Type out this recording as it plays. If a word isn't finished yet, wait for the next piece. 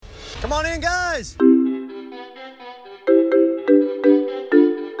Come on in, guys.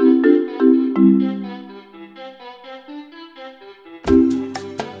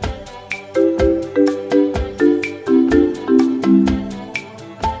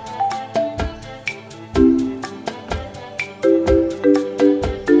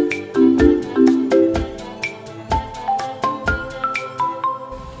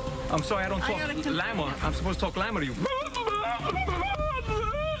 I'm sorry, I don't talk Lama. I'm supposed to talk Lama to you.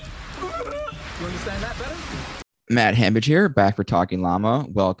 You understand that better? Matt Hambidge here, back for Talking Llama,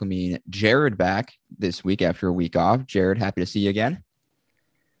 welcoming Jared back this week after a week off. Jared, happy to see you again.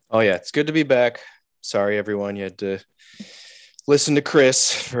 Oh, yeah, it's good to be back. Sorry, everyone. You had to listen to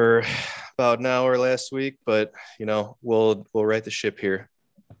Chris for about an hour last week, but, you know, we'll right the ship here.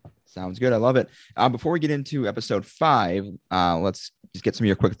 Sounds good. I love it. Before we get into episode 5, let's just get some of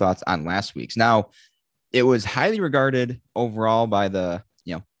your quick thoughts on last week's. Now, it was highly regarded overall by the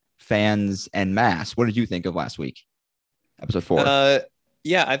fans en masse. What did you think of last week? Episode 4.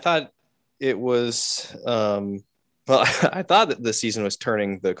 Yeah, I thought it was I thought that the season was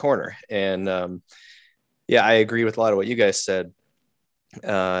turning the corner. And I agree with a lot of what you guys said.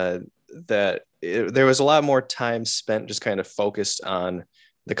 There was a lot more time spent just kind of focused on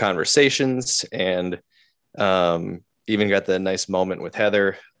the conversations, and even got the nice moment with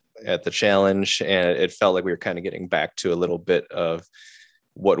Heather at the challenge. And it felt like we were kind of getting back to a little bit of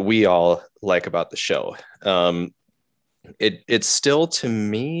what we all like about the show. It still, to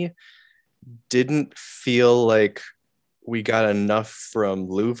me, didn't feel like we got enough from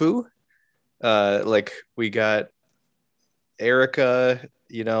Luvu. Like we got Erica,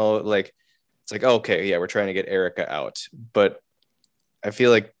 it's like, okay, yeah, we're trying to get Erica out, but I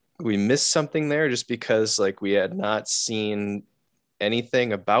feel like we missed something there just because like we had not seen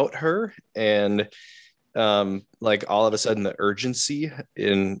anything about her. And like all of a sudden the urgency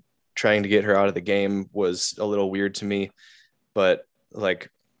in trying to get her out of the game was a little weird to me. But like,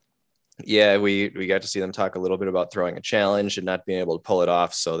 yeah, we got to see them talk a little bit about throwing a challenge and not being able to pull it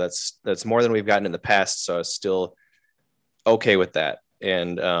off. So that's more than we've gotten in the past. So I was still okay with that.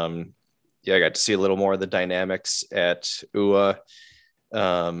 And I got to see a little more of the dynamics at UA.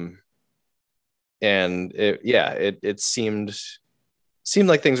 And it seemed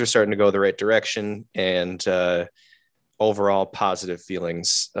like things were starting to go the right direction, and overall positive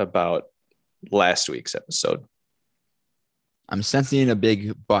feelings about last week's episode. I'm sensing a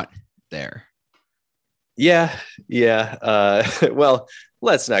big but there. Yeah. Well,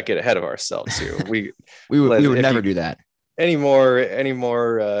 let's not get ahead of ourselves here. We would never do that. Any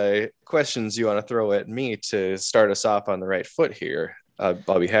more questions you want to throw at me to start us off on the right foot here?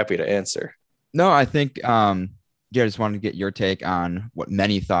 I'll be happy to answer. No, I think I just wanted to get your take on what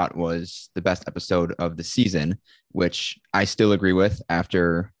many thought was the best episode of the season, which I still agree with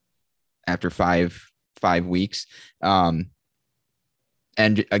after 5 weeks. And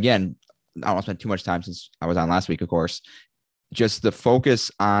again, I don't want to spend too much time since I was on last week, of course. Just the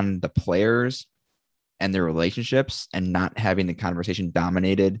focus on the players and their relationships and not having the conversation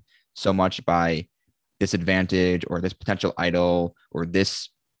dominated so much by this advantage or this potential idol or this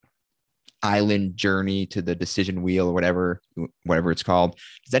island journey to the decision wheel or whatever it's called.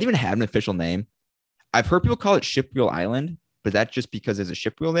 Does that even have an official name? I've heard people call it Ship Wheel Island, but that's just because there's a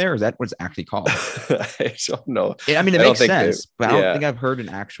ship wheel there, or is that what it's actually called? I don't know. It makes sense, but I don't think I've heard an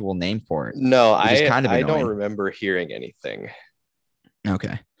actual name for it. No, I don't remember hearing anything.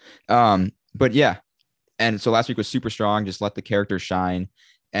 Okay. But yeah. And so last week was super strong. Just let the characters shine.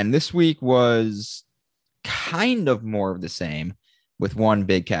 And this week was kind of more of the same, with one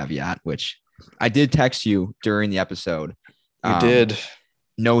big caveat, which I did text you during the episode. You did.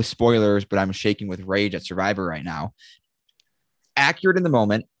 No spoilers, but I'm shaking with rage at Survivor right now. Accurate in the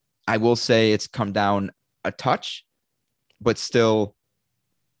moment. I will say it's come down a touch, but still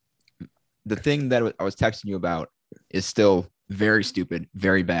the thing that I was texting you about is still very stupid,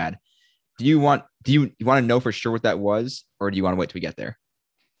 very bad. Do you want to know for sure what that was, or do you want to wait till we get there?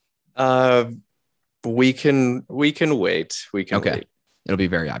 We can wait. Okay. Wait. It'll be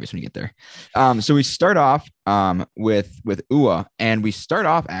very obvious when you get there. So we start off with UA, and we start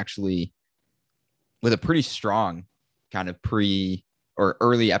off actually with a pretty strong kind of pre or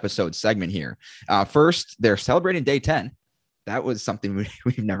early episode segment here. First, they're celebrating day 10. That was something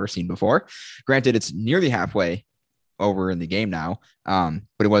we've never seen before. Granted, it's nearly halfway over in the game now, but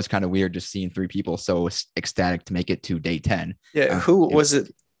it was kind of weird just seeing 3 people so ecstatic to make it to day 10. Yeah, who was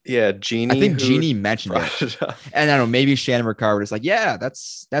it? Yeah, Jeannie. I think Jeannie mentioned it. And I don't know, maybe Shannon Ricard was like, yeah,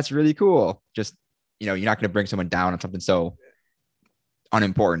 that's really cool. Just, you're not going to bring someone down on something so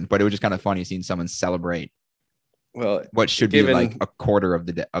unimportant, but it was just kind of funny seeing someone celebrate Well, what should be like a quarter of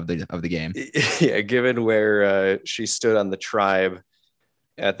the game. Yeah, given where she stood on the tribe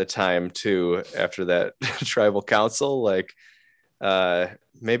at the time too, after that tribal council, like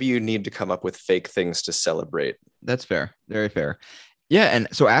maybe you need to come up with fake things to celebrate. That's fair. Very fair. Yeah. And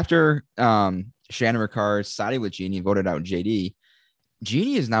so after Shannon Ricard sided with Jeannie and voted out JD,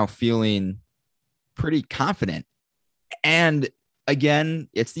 Jeannie is now feeling pretty confident. And again,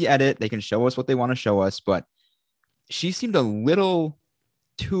 it's the edit. They can show us what they want to show us, but she seemed a little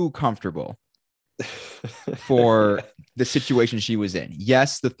too comfortable for the situation she was in.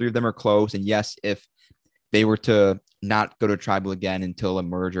 Yes, the three of them are close. And yes, if they were to not go to tribal again until a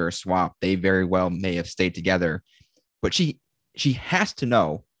merger or swap, they very well may have stayed together. But she has to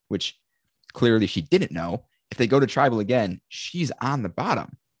know, which clearly she didn't know, if they go to tribal again, she's on the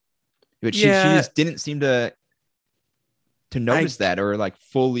bottom. But she just didn't seem to notice that or like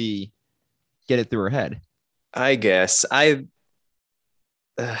fully get it through her head. I guess I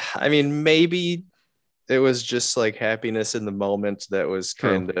mean, maybe it was just like happiness in the moment that was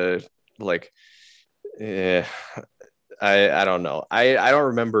kind of like, I don't know. I don't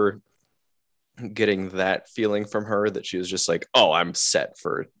remember getting that feeling from her that she was just like, oh, I'm set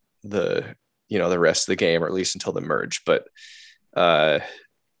for the rest of the game, or at least until the merge. But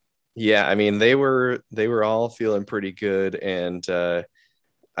yeah, I mean, they were all feeling pretty good. And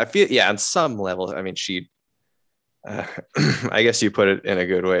I feel, yeah, on some level, I mean, she, I guess you put it in a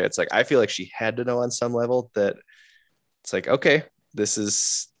good way. It's like, I feel like she had to know on some level that it's like, okay, this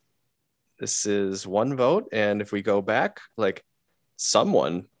is one vote. And if we go back, like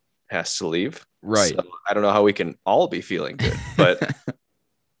someone has to leave. Right. So I don't know how we can all be feeling good, but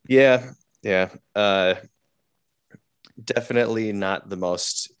yeah. Definitely not the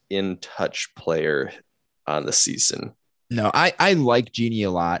most in touch player on the season. No, I like Jeannie a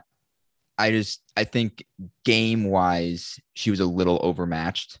lot. I think game wise, she was a little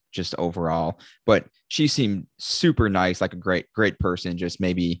overmatched just overall, but she seemed super nice, like a great person. Just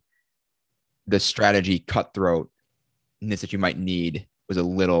maybe the strategy cutthroatness that you might need was a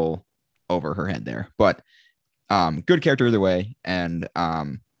little over her head there, but good character either way. And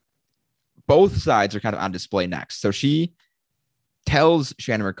both sides are kind of on display next. So she tells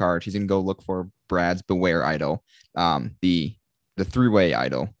Shannon Ricard she's going to go look for Brad's Beware idol, the three-way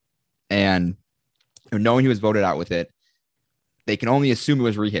idol. And knowing he was voted out with it, they can only assume it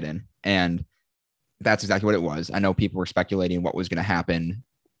was rehidden. And that's exactly what it was. I know people were speculating what was going to happen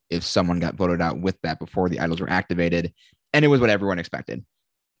if someone got voted out with that before the idols were activated. And it was what everyone expected.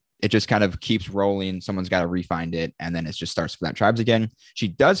 It just kind of keeps rolling. Someone's got to refind it. And then it just starts for that tribes again. She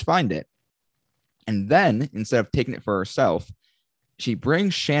does find it. And then instead of taking it for herself, she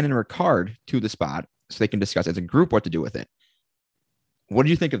brings Shannon Ricard to the spot so they can discuss as a group what to do with it. What do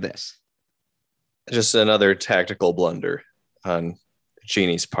you think of this? Just another tactical blunder on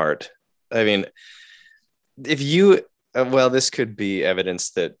Jeannie's part. I mean, this could be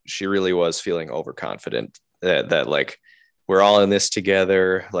evidence that she really was feeling overconfident, that like, we're all in this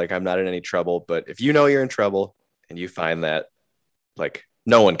together. Like, I'm not in any trouble, but if you know you're in trouble and you find that, like,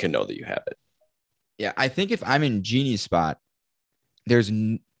 no one can know that you have it. Yeah, I think if I'm in Jeannie's spot, there's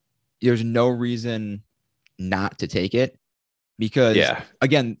no reason not to take it, because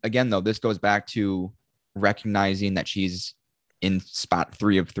again, though, this goes back to recognizing that she's in spot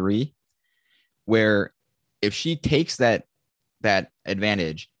 3 of 3, where if she takes that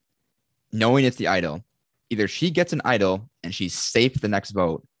advantage, knowing it's the idol, either she gets an idol and she's safe the next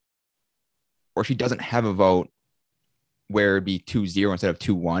vote, or she doesn't have a vote where it'd be 2-0 instead of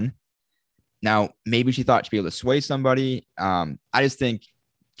 2-1. Now, maybe she thought she'd be able to sway somebody. I just think,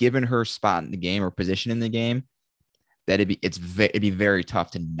 given her spot in the game or position in the game, that it'd be very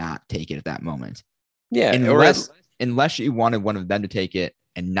tough to not take it at that moment. Yeah, unless she wanted one of them to take it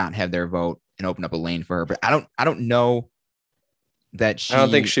and not have their vote and open up a lane for her. But I don't know that she. I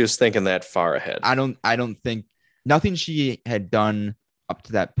don't think she was thinking that far ahead. I don't think nothing she had done up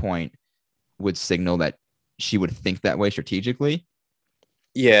to that point would signal that she would think that way strategically.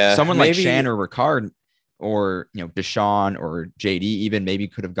 Yeah, someone like Shan or Ricard or Deshaun or JD even maybe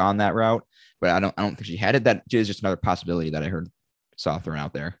could have gone that route, but I don't think she had it. That is just another possibility that I saw thrown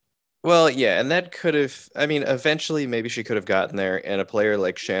out there. Well, yeah, and that could have, I mean, eventually maybe she could have gotten there, and a player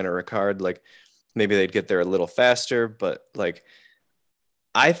like Shan or Ricard, like maybe they'd get there a little faster, but like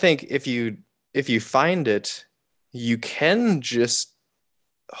I think if you find it, you can just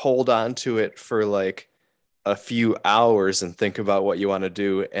hold on to it for like a few hours and think about what you want to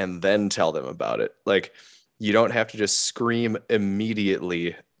do and then tell them about it. Like, you don't have to just scream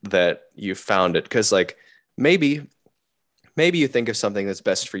immediately that you found it, because like maybe you think of something that's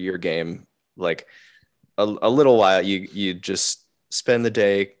best for your game like a little while, you just spend the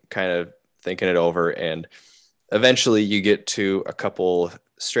day kind of thinking it over, and eventually you get to a couple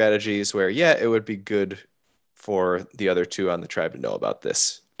strategies where, yeah, it would be good for the other two on the tribe to know about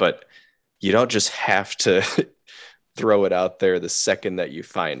this, but you don't just have to throw it out there the second that you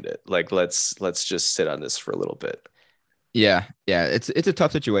find it. Like, let's just sit on this for a little bit. Yeah, yeah, it's a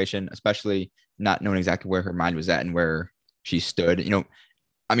tough situation, especially not knowing exactly where her mind was at and where she stood.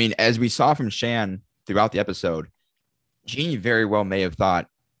 I mean, as we saw from Shan throughout the episode, Jeannie very well may have thought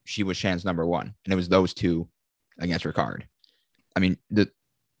she was Shan's number one, and it was those two against Ricard. I mean, the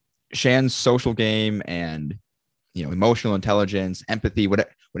Shan's social game and emotional intelligence, empathy,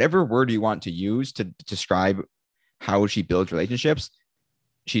 whatever word you want to use to describe how she builds relationships,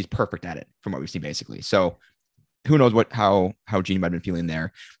 she's perfect at it from what we've seen basically. So who knows how Jeannie might have been feeling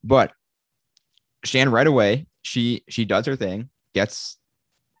there, but Shan right away, she does her thing, gets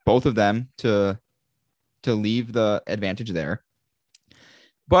both of them to leave the advantage there.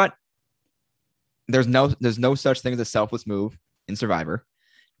 But there's no such thing as a selfless move in Survivor.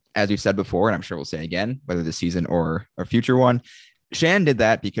 As we've said before, and I'm sure we'll say again, whether this season or a future one, Shan did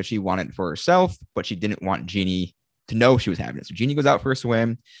that because she wanted it for herself, but she didn't want Jeannie to know she was having it. So Jeannie goes out for a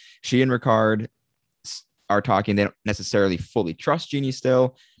swim. She and Ricard are talking. They don't necessarily fully trust Jeannie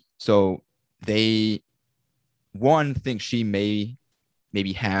still. So they, one, think she maybe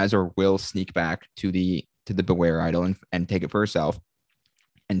has or will sneak back to the Beware idol and take it for herself.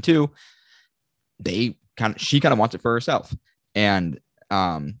 And two, she kind of wants it for herself. And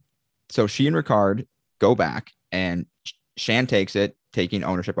so she and Ricard go back, and Shan takes it, taking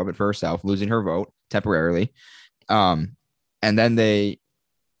ownership of it for herself, losing her vote temporarily. And then they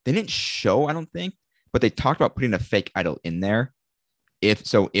didn't show, I don't think, but they talked about putting a fake idol in there if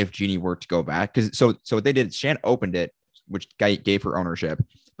Jeannie were to go back. Because so what they did, Shan opened it, which gave her ownership.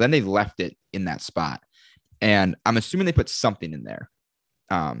 But then they left it in that spot. And I'm assuming they put something in there.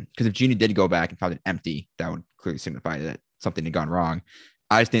 Because if Jeannie did go back and found it empty, that would clearly signify that something had gone wrong.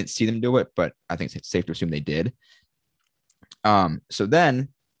 I just didn't see them do it, but I think it's safe to assume they did. So then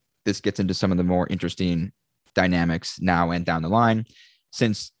this gets into some of the more interesting dynamics now and down the line.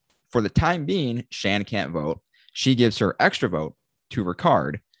 Since for the time being, Shan can't vote, she gives her extra vote to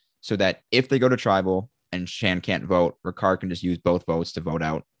Ricard so that if they go to tribal and Shan can't vote, Ricard can just use both votes to vote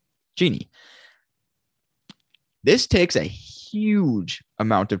out Jeannie. This takes a huge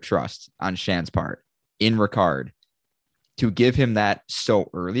amount of trust on Shan's part in Ricard to give him that so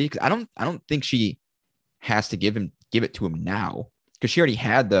early, because I don't think she has to give it to him now, because she already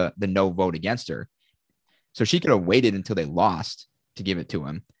had the no vote against her. So she could have waited until they lost to give it to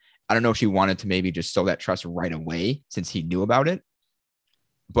him. I don't know if she wanted to maybe just sow that trust right away since he knew about it.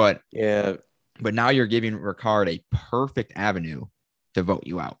 But yeah, but now you're giving Ricard a perfect avenue to vote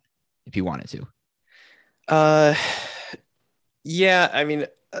you out if he wanted to. Yeah, I mean,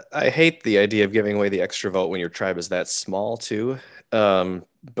 I hate the idea of giving away the extra vote when your tribe is that small too. But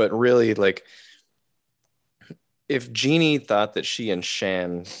really, like, if Jeannie thought that she and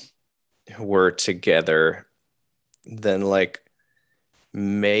Shan were together, then like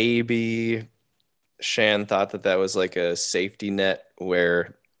maybe Shan thought that was like a safety net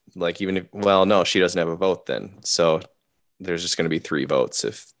where, like, even if, well, no, she doesn't have a vote then, so there's just going to be 3 votes.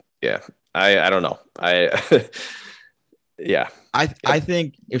 I don't know. Yeah. I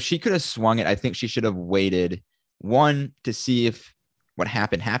think if she could have swung it, I think she should have waited, one, to see if what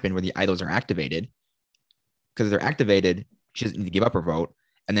happened where the idols are activated. Because if they're activated, she doesn't need to give up her vote.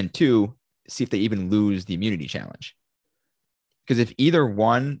 And then 2, see if they even lose the immunity challenge. Because if either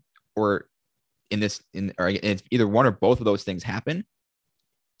one or if either one or both of those things happen,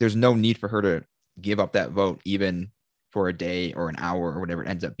 there's no need for her to give up that vote, even for a day or an hour or whatever it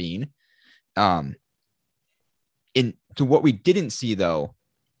ends up being. To what we didn't see, though,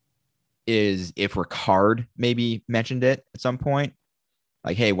 is if Ricard maybe mentioned it at some point,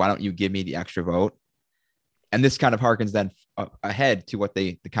 like, hey, why don't you give me the extra vote? And this kind of harkens then ahead to what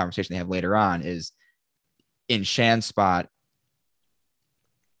the conversation they have later on is in Shan's spot.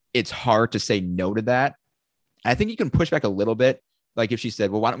 It's hard to say no to that. I think you can push back a little bit. Like if she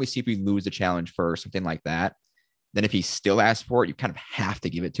said, well, why don't we see if we lose the challenge first, something like that. Then if he still asks for it, you kind of have to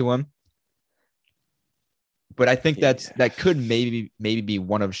give it to him. But I think that could maybe be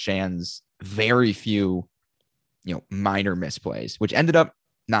one of Shan's very few, minor misplays, which ended up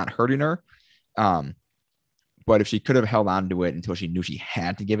not hurting her. But if she could have held on to it until she knew she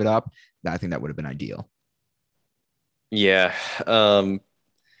had to give it up, I think that would have been ideal. Yeah.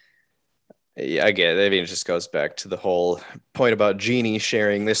 Yeah, I get it. I mean, it just goes back to the whole point about Jeannie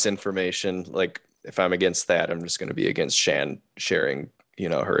sharing this information. Like, if I'm against that, I'm just going to be against Shan sharing,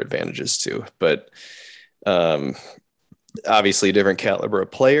 her advantages too. But Um, Obviously a different caliber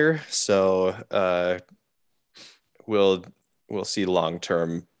of player, so we'll see long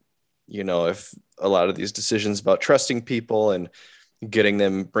term, if a lot of these decisions about trusting people and bringing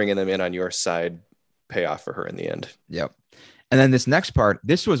them in on your side pay off for her in the end. Yep. And then this next part,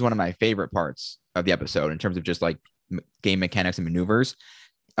 this was one of my favorite parts of the episode in terms of just like game mechanics and maneuvers.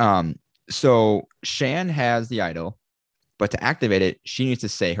 So Shan has the idol, but to activate it, she needs to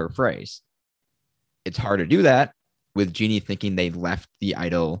say her phrase. It's hard to do that with Genie thinking they left the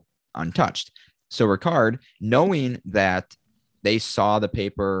idol untouched. So Ricard, knowing that they saw the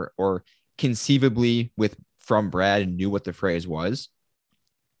paper or conceivably from Brad and knew what the phrase was,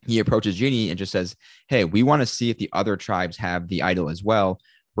 he approaches Genie and just says, hey, we want to see if the other tribes have the idol as well.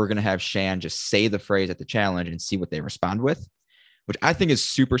 We're going to have Shan just say the phrase at the challenge and see what they respond with, which I think is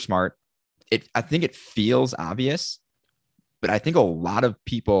super smart. I think it feels obvious, but I think a lot of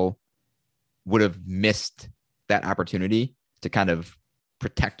people would have missed that opportunity to kind of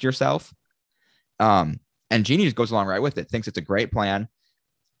protect yourself. And Genie just goes along right with it, thinks it's a great plan.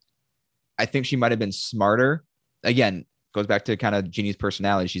 I think she might have been smarter. Again, goes back to kind of Genie's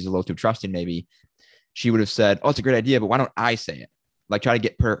personality. She's a little too trusting, maybe. She would have said, oh, it's a great idea, but why don't I say it? Like try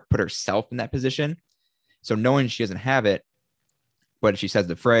to put herself in that position. So knowing she doesn't have it, but if she says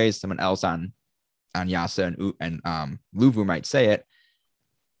the phrase, someone else on Yasa and Luvu might say it,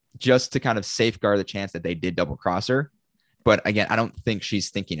 just to kind of safeguard the chance that they did double cross her. But again, I don't think she's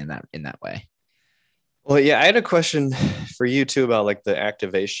thinking in that way. Well, yeah, I had a question for you too about like the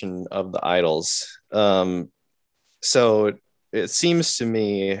activation of the idols. So it seems to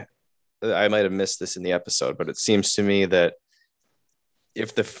me, I might have missed this in the episode, but it seems to me that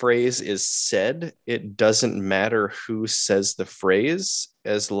if the phrase is said, it doesn't matter who says the phrase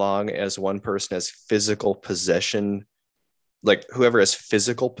as long as one person has physical possession. Like whoever has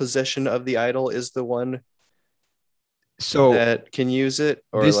physical possession of the idol is the one that can use it.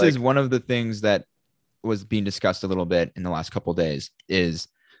 Or this is one of the things that was being discussed a little bit in the last couple of days is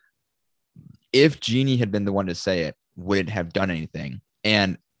if Genie had been the one to say it, would it have done anything?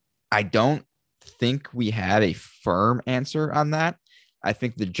 And I don't think we have a firm answer on that. I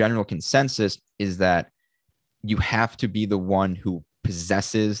think the general consensus is that you have to be the one who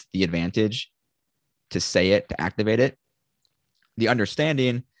possesses the advantage to say it, to activate it. The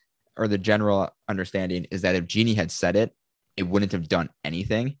understanding or the general understanding is that if Genie had said it, it wouldn't have done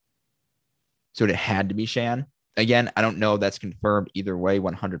anything. So it had to be Shan. Again, I don't know if that's confirmed either way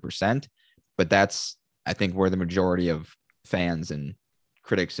 100%, but that's, I think, where the majority of fans and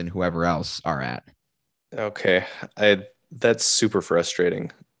critics and whoever else are at. Okay. That's super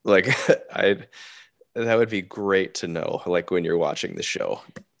frustrating. Like that would be great to know, like when you're watching the show.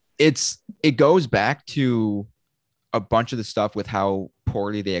 It goes back to a bunch of the stuff with how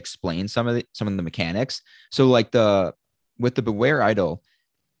poorly they explain some of the mechanics. So like with the Beware Idol,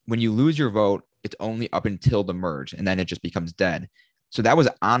 when you lose your vote, it's only up until the merge and then it just becomes dead. So that was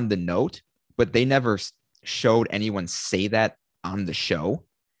on the note, but they never showed anyone say that on the show.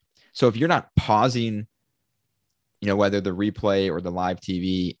 So if you're not pausing, whether the replay or the live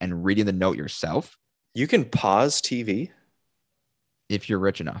TV and reading the note yourself. You can pause TV? If you're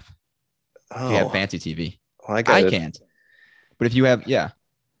rich enough. Oh. If you have fancy TV. Well, I can't. But if you have, yeah.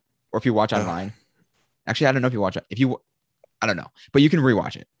 Or if you watch online. Actually, I don't know if you watch it. I don't know. But you can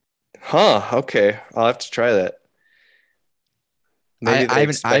rewatch it. Huh. Okay. I'll have to try that. I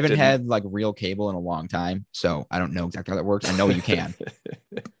haven't had like real cable in a long time, so I don't know exactly how that works. I know you can.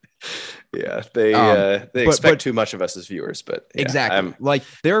 Yeah, they expect too much of us as viewers, but yeah, exactly. Like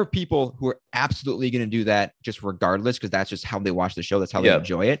there are people who are absolutely going to do that just regardless because that's just how they watch the show. That's how they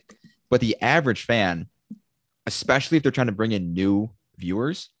enjoy it. But the average fan, especially if they're trying to bring in new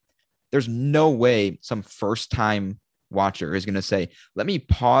viewers, there's no way some first time watcher is going to say, let me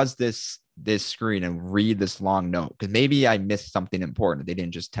pause this screen and read this long note because maybe I missed something important. They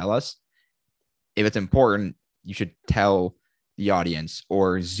didn't just tell us. If it's important, you should tell the audience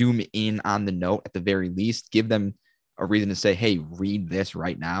or zoom in on the note at the very least, give them a reason to say, hey, read this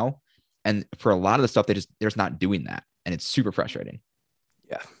right now. And for a lot of the stuff, they're just not doing that. And it's super frustrating.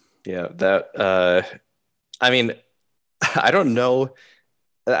 Yeah. That, I mean, I don't know.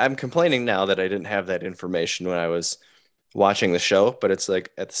 I'm complaining now that I didn't have that information when I was watching the show, but it's like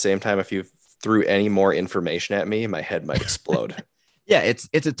at the same time, if you threw any more information at me, my head might explode. Yeah, it's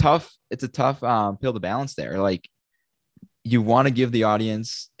a tough pill to balance there. Like you want to give the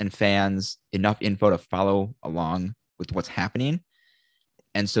audience and fans enough info to follow along with what's happening,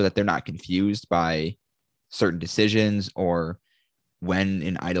 and so that they're not confused by certain decisions or when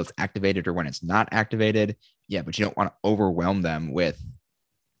an idol is activated or when it's not activated. Yeah, but you don't want to overwhelm them with,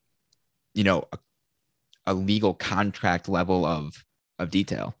 a legal contract level of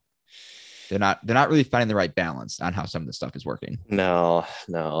detail. They're not really finding the right balance on how some of this stuff is working. No.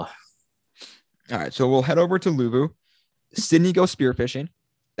 All right, so we'll head over to Luvu. Sydney goes spearfishing.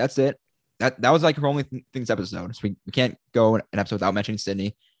 That's it. That was like her only things episode. So we can't go an episode without mentioning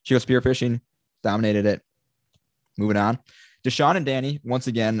Sydney. She goes spearfishing, dominated it. Moving on. Deshawn and Danny once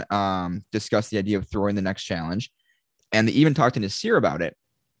again discussed the idea of throwing the next challenge. And they even talked to Nasir about it.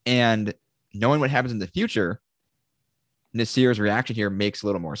 And knowing what happens in the future, Nasir's reaction here makes a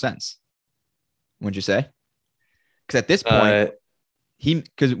little more sense. Wouldn't you say? Because at this point, I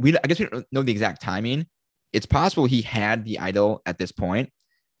guess we don't know the exact timing. It's possible he had the idol at this point.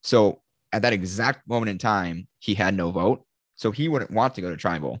 So at that exact moment in time, he had no vote. So he wouldn't want to go to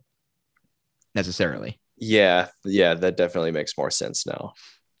tribal necessarily. Yeah, that definitely makes more sense now.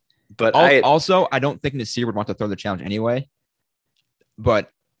 But also, I don't think Nasir would want to throw the challenge anyway. But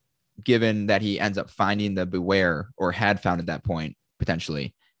given that he ends up finding the Beware, or had found at that point,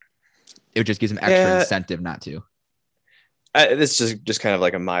 potentially, it just gives him extra incentive not to. This is just kind of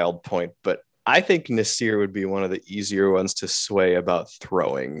like a mild point, but I think Nasir would be one of the easier ones to sway about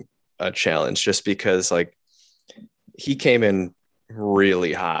throwing a challenge, just because like he came in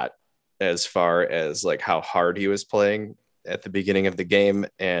really hot as far as like how hard he was playing at the beginning of the game.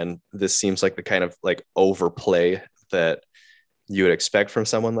 And this seems like the kind of like overplay that you would expect from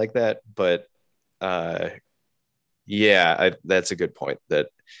someone like that. But that's a good point, that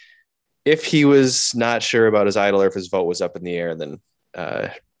if he was not sure about his idol or if his vote was up in the air, then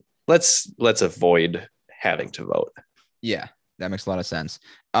let's avoid having to vote. Yeah, that makes a lot of sense.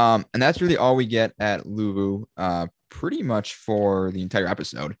 And that's really all we get at Luvu pretty much for the entire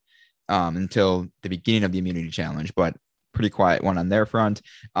episode until the beginning of the immunity challenge, but pretty quiet one on their front.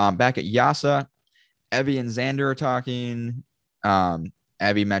 Back at Yasa, Evie and Xander are talking.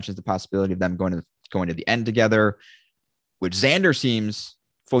 Evie mentions the possibility of them going to the end together, which Xander seems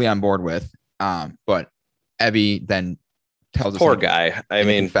fully on board with. But Evie then tells us, poor guy. I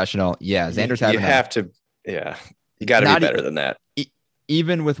mean, confessional. Yeah, Xander's having. You got to be better than that.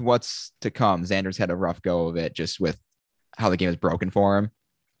 Even with what's to come, Xander's had a rough go of it, just with how the game is broken for him.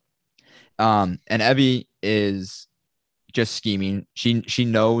 And Evie is just scheming. She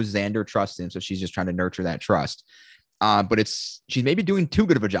knows Xander trusts him, so she's just trying to nurture that trust. But she's maybe doing too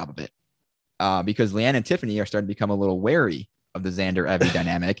good of a job of it, because Leanna and Tiffany are starting to become a little wary of the Xander-Evie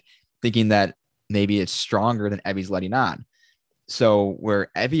dynamic, thinking that maybe it's stronger than Evie's letting on. So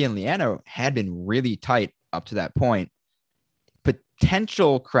where Evie and Leanna had been really tight up to that point,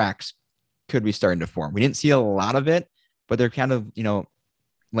 potential cracks could be starting to form. We didn't see a lot of it, but they're kind of,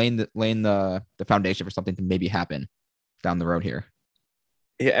 laying the foundation for something to maybe happen down the road here.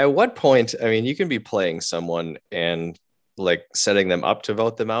 Yeah. At what point, I mean, you can be playing someone and like setting them up to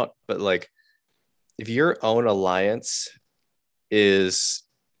vote them out, but like if your own alliance is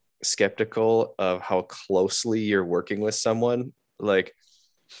skeptical of how closely you're working with someone, like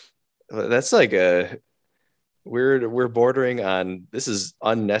that's like we're bordering on, this is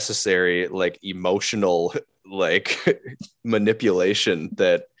unnecessary, like emotional, like manipulation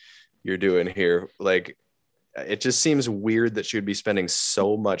that you're doing here. Like, it just seems weird that she would be spending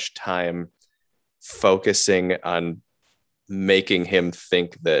so much time focusing on making him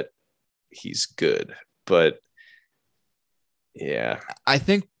think that he's good. But yeah, I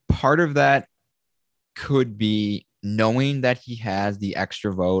think part of that could be knowing that he has the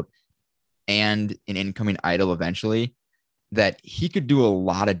extra vote and an incoming idol eventually, that he could do a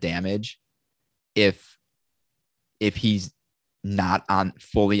lot of damage if he's not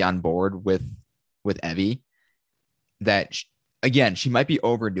fully on board with Evie. That again, she might be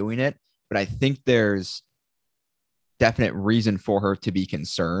overdoing it, but I think there's definite reason for her to be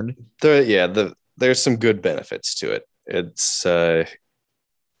concerned. There's some good benefits to it. It's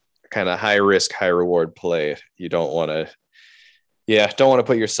kind of high risk, high reward play. You don't want to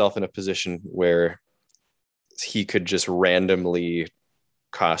put yourself in a position where he could just randomly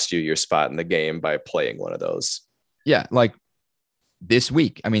cost you your spot in the game by playing one of those. Yeah, like this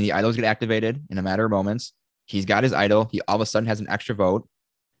week. I mean, the idols get activated in a matter of moments. He's got his idol. He all of a sudden has an extra vote.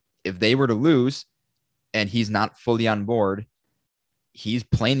 If they were to lose and he's not fully on board, he's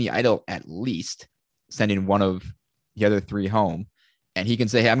playing the idol, at least sending one of the other three home. And he can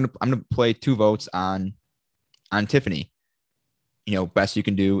say, hey, I'm gonna play 2 votes on Tiffany. Best you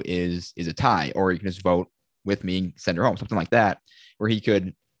can do is a tie, or you can just vote with me and send her home, something like that, where he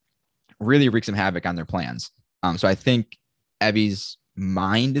could really wreak some havoc on their plans. So I think Evie's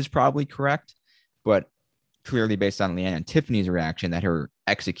mind is probably correct, but clearly based on Leanna and Tiffany's reaction, that her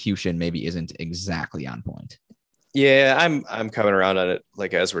execution maybe isn't exactly on point. Yeah, I'm coming around on it,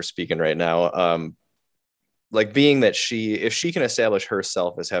 like, as we're speaking right now. like being that if she can establish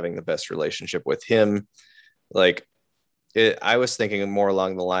herself as having the best relationship with him, like I was thinking more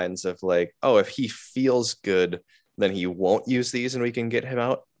along the lines of like, oh, if he feels good, then he won't use these and we can get him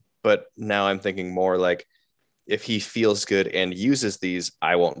out. But now I'm thinking more like, if he feels good and uses these,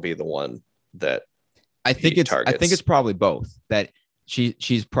 I won't be the one that I think it's probably both. That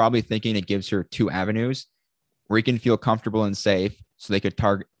she's probably thinking it gives her two avenues where he can feel comfortable and safe, so they could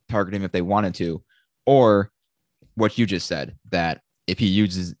target him if they wanted to, or what you just said, that if he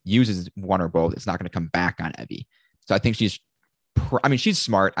uses one or both, it's not going to come back on Evie. So I think she's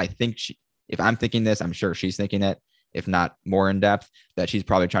smart. I think if I'm thinking this, I'm sure she's thinking it, if not more in depth, that she's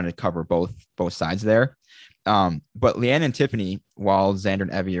probably trying to cover both sides there. But Leanna and Tiffany, while Xander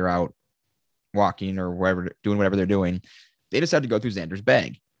and Evie are out walking or doing whatever they're doing, they decide to go through Xander's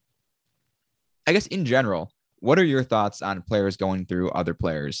bag. I guess in general, what are your thoughts on players going through other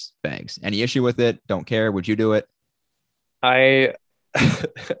players' bags? Any issue with it? Don't care. Would you do it? I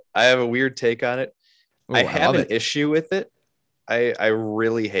I have a weird take on it. Ooh, I have an issue with it. I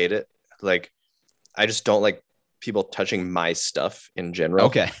really hate it. Like, I just don't like people touching my stuff in general.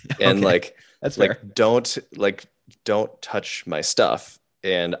 Okay. And like, that's fair. Don't touch my stuff.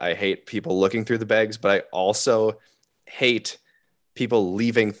 And I hate people looking through the bags, but I also hate people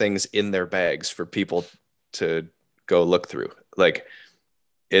leaving things in their bags for people to go look through. Like,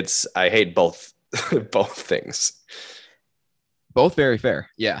 I hate both things. Both very fair.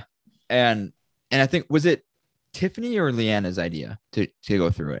 Yeah. And I think, was it Tiffany or Leanna's idea to go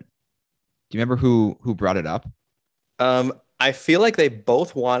through it? Do you remember who brought it up? I feel like they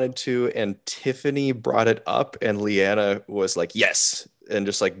both wanted to, and Tiffany brought it up, and Leanna was like, yes, and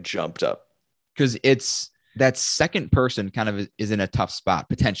just like jumped up. Because it's that second person kind of is in a tough spot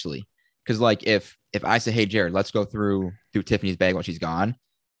potentially. Because like if I say, hey, Jared, let's go through Tiffany's bag while she's gone,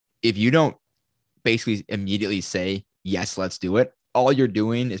 if you don't basically immediately say, yes, let's do it, all you're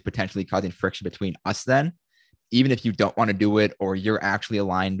doing is potentially causing friction between us then, even if you don't want to do it, or you're actually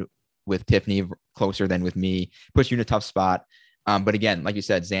aligned with Tiffany closer than with me, puts you in a tough spot. But again, like you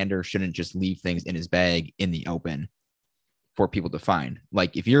said, Xander shouldn't just leave things in his bag in the open for people to find.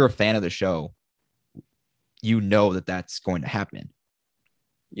 Like, if you're a fan of the show, you know that that's going to happen.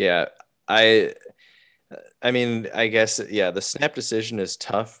 Yeah. I mean, I guess, yeah, the snap decision is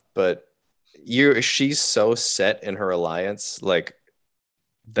tough, but she's so set in her alliance. Like,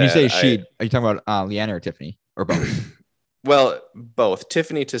 that you say are you talking about Leanna or Tiffany, or both? Well, both.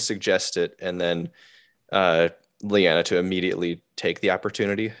 Tiffany to suggest it, and then Leanna to immediately take the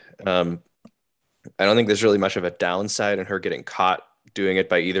opportunity. I don't think there's really much of a downside in her getting caught doing it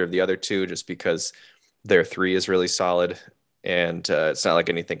by either of the other two, just because their three is really solid, and it's not like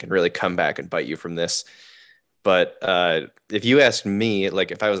anything can really come back and bite you from this. But if you asked me, like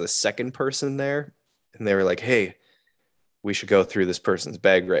if I was the second person there and they were like, hey, we should go through this person's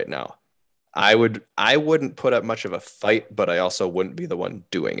bag right now, I wouldn't put up much of a fight, but I also wouldn't be the one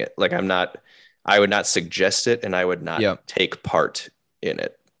doing it. Like, I would not suggest it, and I would not take part in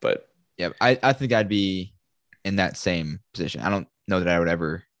it. But yeah, I think I'd be in that same position. I don't know that I would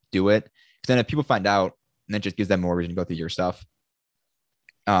ever do it, because then if people find out, and that just gives them more reason to go through your stuff.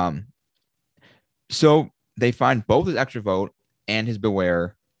 So they find both his extra vote and his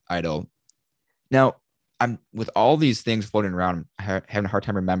Beware idol. Now, I'm with all these things floating around, having a hard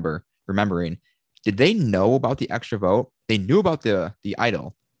time remembering. Did they know about the extra vote? They knew about the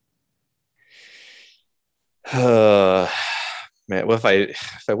idol. Man, well, if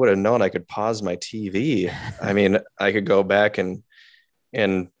I would have known, I could pause my TV. I mean, I could go back and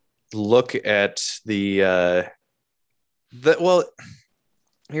look at well,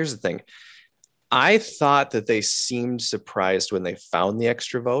 here's the thing. I thought that they seemed surprised when they found the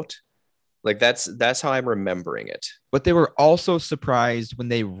extra vote. Like, that's how I'm remembering it. But they were also surprised when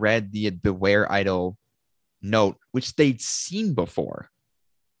they read the Beware idol note, which they'd seen before.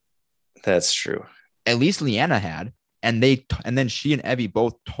 That's true. At least Leanna had. And then she and Evie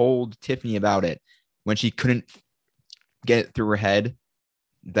both told Tiffany about it when she couldn't get it through her head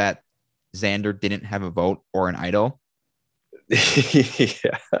that Xander didn't have a vote or an idol.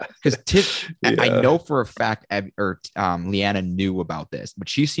 Yeah. Because I know for a fact Leanna knew about this, but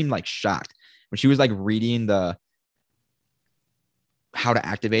she seemed like shocked when she was like reading the how to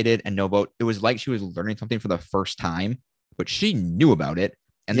activate it and no vote. It was like she was learning something for the first time, but she knew about it,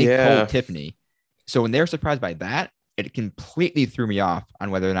 and they told Tiffany. So when they were surprised by that, it completely threw me off on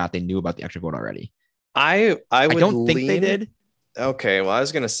whether or not they knew about the extra vote already. I don't think they did. Okay, well, I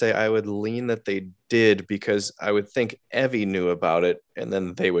was going to say I would lean that they did, because I would think Evie knew about it, and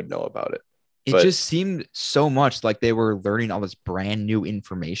then they would know about it. It just seemed so much like they were learning all this brand new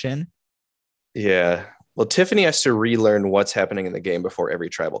information. Yeah. Well, Tiffany has to relearn what's happening in the game before every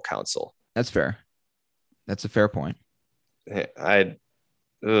tribal council. That's fair. That's a fair point. I,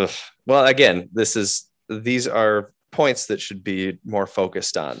 ugh. Well, again, these are points that should be more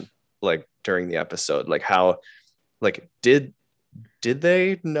focused on, like during the episode, like how, like did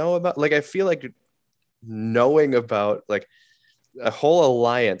they know about? Like I feel like knowing about like a whole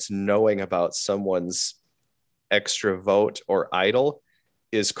alliance, knowing about someone's extra vote or idol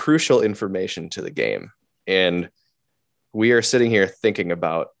is crucial information to the game, and we are sitting here thinking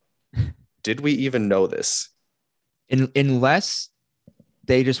about, did we even know this? Unless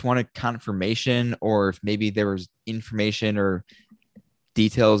they just wanted confirmation, or if maybe there was information or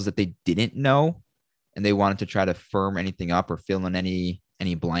details that they didn't know and they wanted to try to firm anything up or fill in any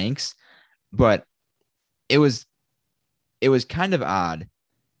blanks. But it was kind of odd.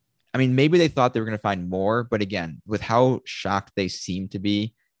 I mean, maybe they thought they were going to find more, but again, with how shocked they seem to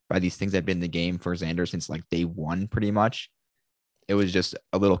be by these things that have been in the game for Xander since like day one, pretty much, it was just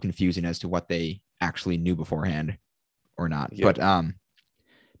a little confusing as to what they actually knew beforehand or not. Yep. But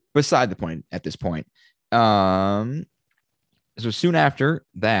beside the point at this point. So soon after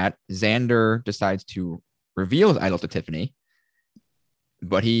that, Xander decides to reveal his idol to Tiffany,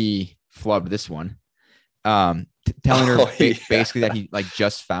 but he flubbed this one. Telling her basically that he like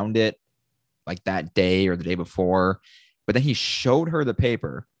just found it like that day or the day before, but then he showed her the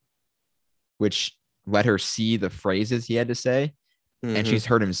paper, which let her see the phrases he had to say. Mm-hmm. And she's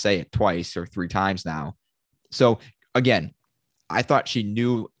heard him say it twice or three times now. So again, I thought she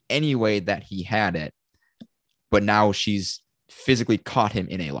knew anyway that he had it, but now she's physically caught him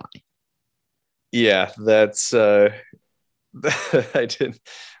in a lie. Yeah, that's I didn't.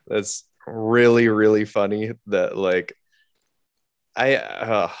 That's really, really funny that like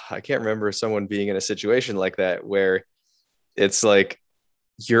I can't remember someone being in a situation like that where it's like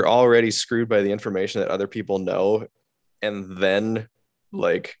you're already screwed by the information that other people know, and then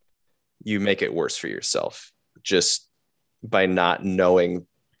like you make it worse for yourself just by not knowing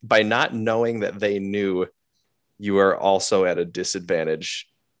that they knew. You are also at a disadvantage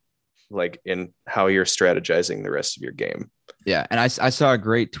like in how you're strategizing the rest of your game. Yeah. And I saw a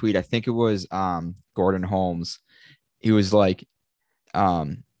great tweet. I think it was Gordon Holmes. He was like,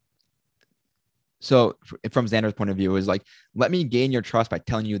 so from Xander's point of view, it was like, let me gain your trust by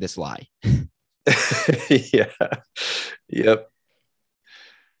telling you this lie. Yeah. Yep.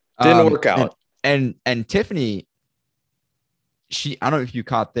 Didn't work out. And Tiffany, I don't know if you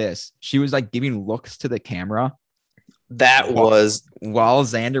caught this. She was like giving looks to the camera. While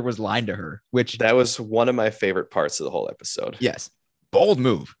Xander was lying to her, that was one of my favorite parts of the whole episode. Yes. Bold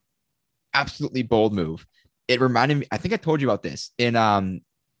move. Absolutely bold move. It reminded me, I think I told you about this in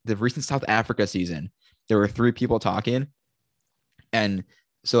the recent South Africa season. There were 3 people talking. And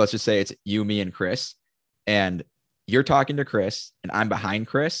so let's just say it's you, me, and Chris. And you're talking to Chris and I'm behind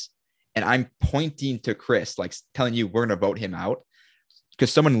Chris. And I'm pointing to Chris, like telling you we're going to vote him out.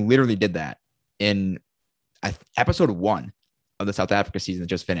 Because someone literally did that in episode 1 of the South Africa season that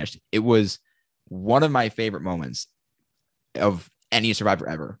just finished. It was one of my favorite moments of any Survivor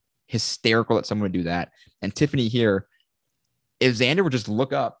ever. Hysterical that someone would do that. And Tiffany here, if Xander would just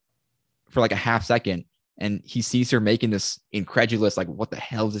look up for like a half second and he sees her making this incredulous, like, what the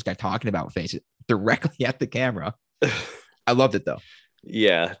hell is this guy talking about face directly at the camera. I loved it though.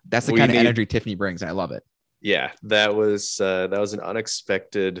 Yeah. That's the kind of energy Tiffany brings. And I love it. Yeah. That was an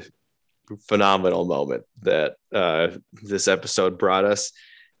unexpected, phenomenal moment that this episode brought us.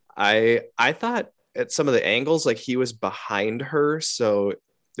 I thought at some of the angles, like he was behind her, so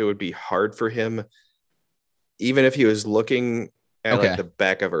it would be hard for him, even if he was looking at like the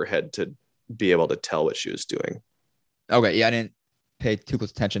back of her head, to be able to tell what she was doing. Okay, yeah, I didn't pay too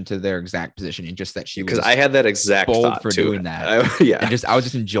close attention to their exact positioning, just that she was, because I had that exact bold thought for too. doing that. I was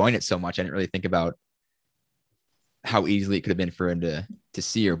just enjoying it so much. I didn't really think about how easily it could have been for him to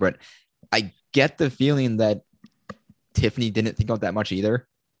see her, but I get the feeling that Tiffany didn't think about that much either.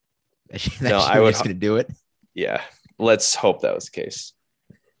 I was going to do it. Yeah. Let's hope that was the case.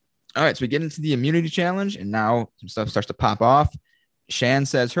 All right. So we get into the immunity challenge, and now some stuff starts to pop off. Shan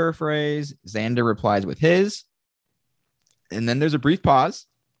says her phrase. Xander replies with his. And then there's a brief pause.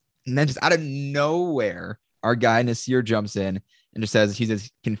 And then just out of nowhere, our guy Nasir jumps in and just says he's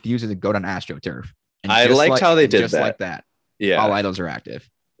as confused as a goat on AstroTurf. And I liked how they did just that. Like that. Yeah. All idols are active.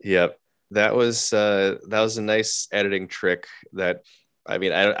 Yep. That was a nice editing trick that, I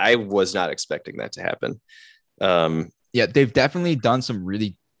mean, I was not expecting that to happen. Yeah, they've definitely done some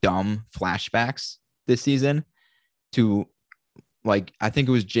really dumb flashbacks this season to, like, I think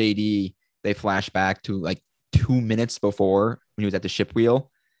it was JD. They flash back to like 2 minutes before when he was at the ship wheel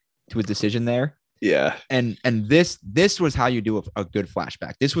to his decision there. Yeah. And this was how you do a good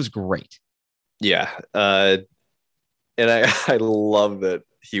flashback. This was great. Yeah. And I love that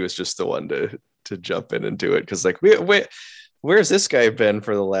he was just the one to jump in and do it, because like where's this guy been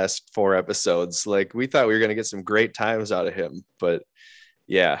for the last 4 episodes? Like, we thought we were going to get some great times out of him, but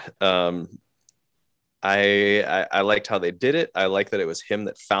yeah. I liked how they did it. I like that it was him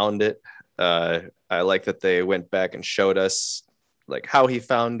that found it. I like that they went back and showed us like how he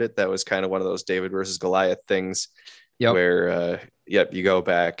found it. That was kind of one of those David versus Goliath things, where you go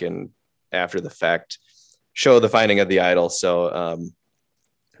back and after the fact show the finding of the idol. So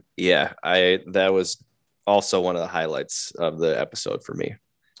that was also one of the highlights of the episode for me.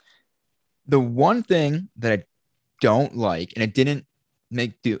 The one thing that I don't like, and it didn't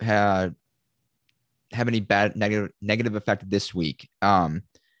have any bad negative effect this week, but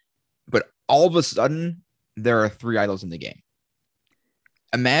all of a sudden there are 3 idols in the game.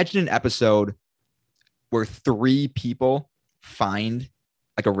 Imagine an episode where 3 people find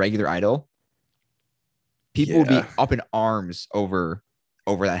like a regular idol. People would be up in arms over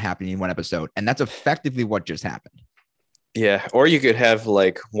that happening in one episode, and that's effectively what just happened. Yeah, or you could have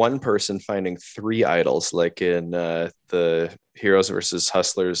like one person finding 3 idols, like in the Heroes versus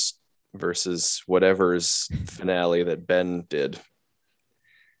Hustlers versus whatever's finale that Ben did.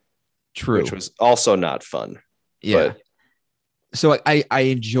 True. Which was also not fun. Yeah. But so I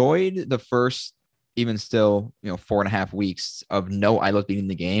enjoyed the first, even still, 4.5 weeks of no idols being in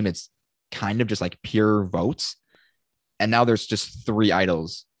the game. It's kind of just like pure votes. And now there's just 3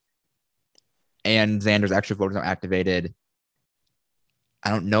 idols. And Xander's extra vote is not activated. I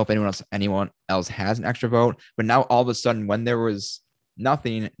don't know if anyone else has an extra vote, but now all of a sudden, when there was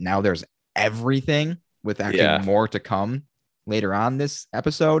nothing, now there's everything, with actually more to come later on this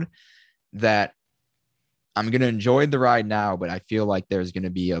episode. That I'm going to enjoy the ride now, but I feel like there's going to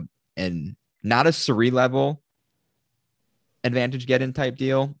be not a Cirie level advantage get in type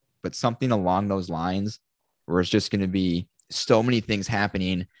deal, but something along those lines where it's just going to be so many things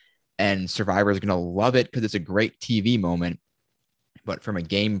happening, and Survivor is going to love it because it's a great TV moment. But from a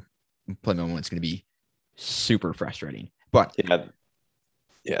game play moment, it's going to be super frustrating. But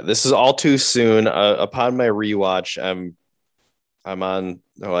yeah, this is all too soon. Upon my rewatch,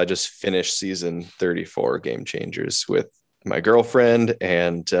 I just finished season 34 Game Changers with my girlfriend,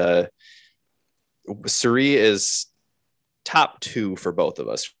 and Cirie is top 2 for both of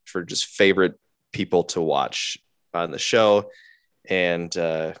us for just favorite people to watch on the show. And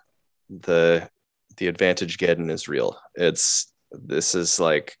the advantage getting is real. This is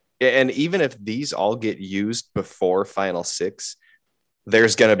like, and even if these all get used before final 6,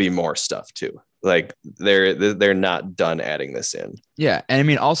 there's going to be more stuff too. Like they're not done adding this in. Yeah. And I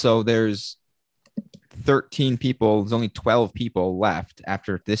mean, also there's 13 people. There's only 12 people left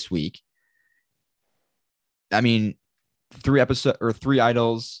after this week. I mean, 3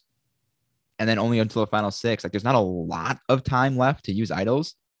 idols, and then only until the final 6. Like, there's not a lot of time left to use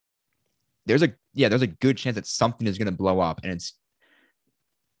idols. There's a good chance that something is going to blow up, and it's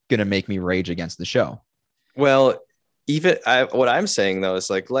going to make me rage against the show. Well, what I'm saying though is,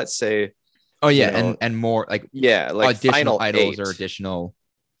 like, let's say, and more like additional final idols 8. or additional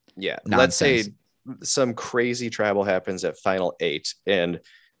nonsense. Let's say some crazy tribal happens at final 8 and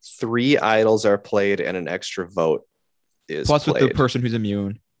 3 idols are played and an extra vote is plus played. With the person who's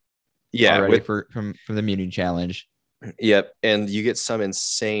immune. From the immunity challenge. Yep. And you get some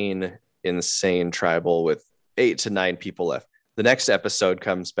insane tribal with 8 to 9 people left. The next episode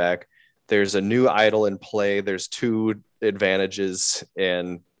comes back. There's a new idol in play. There's 2 advantages,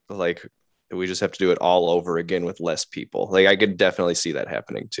 and like, we just have to do it all over again with less people. Like, I could definitely see that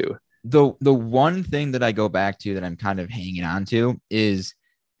happening too. The one thing that I go back to that I'm kind of hanging on to is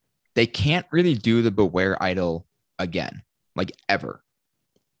they can't really do the Beware idol again, like, ever.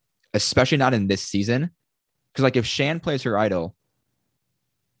 Especially not in this season. Because, like, if Shan plays her idol,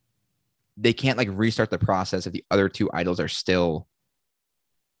 they can't, like, restart the process if the other 2 idols are still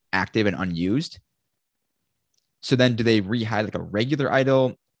active and unused. So then do they re-hide, like, a regular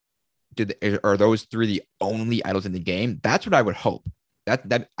idol? Are those 3 the only idols in the game? That's what I would hope.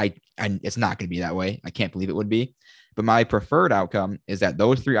 It's not going to be that way. I can't believe it would be. But my preferred outcome is that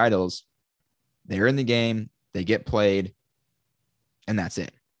those 3 idols, they're in the game, they get played, and that's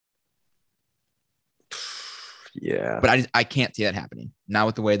it. Yeah. But I can't see that happening. Now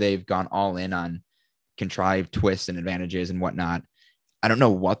with the way they've gone all in on contrived twists and advantages and whatnot, I don't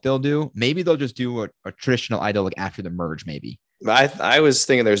know what they'll do. Maybe they'll just do a traditional idol, like, after the merge, maybe. I was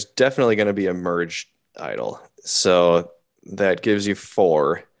thinking there's definitely going to be a merge idol. So that gives you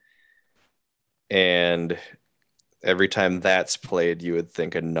 4. And every time that's played, you would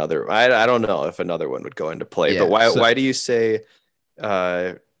think another. I don't know if another one would go into play, Yeah, but why so- why do you say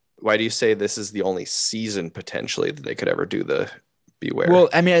why do you say this is the only season potentially that they could ever do the Beware? Well,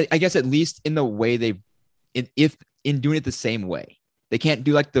 I mean, I guess at least in the way if in doing it the same way, they can't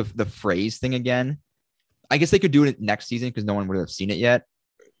do like the phrase thing again. I guess they could do it next season because no one would have seen it yet.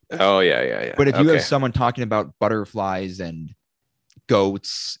 Oh yeah. But if you Okay. have someone talking about butterflies and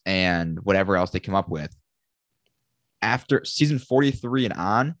goats and whatever else they come up with after season 43 and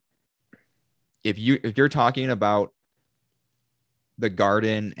on, if you're talking about the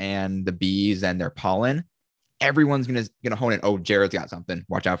garden and the bees and their pollen, everyone's gonna hone in. Oh, Jared's got something.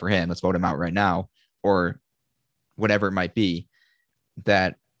 Watch out for him. Let's vote him out right now, or whatever it might be.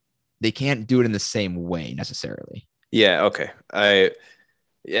 That they can't do it in the same way necessarily. Yeah, okay.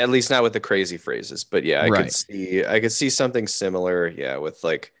 At least not with the crazy phrases, but yeah, I Right. could see something similar, yeah, with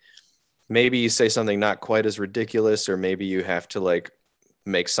like maybe you say something not quite as ridiculous, or maybe you have to like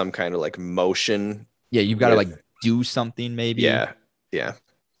make some kind of like motion. Yeah, you've got to with- like do something maybe. Yeah.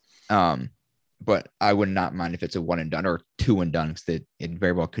 But I would not mind if it's a one and done or two and done because it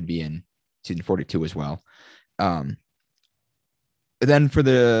very well could be in season 42 as well. Then for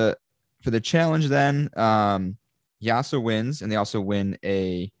the challenge, then Yasa wins, and they also win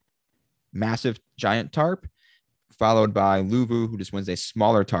a massive giant tarp, followed by Luvu, who just wins a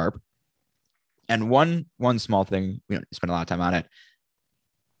smaller tarp. And one small thing, we don't spend a lot of time on it.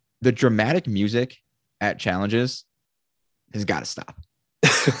 The dramatic music at challenges has got to stop.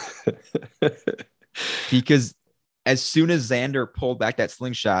 Because as soon as Xander pulled back that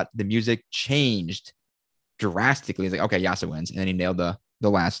slingshot, the music changed drastically. He's like, okay, Yasa wins. And then he nailed the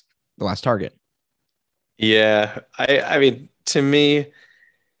last target. Yeah, I mean, to me,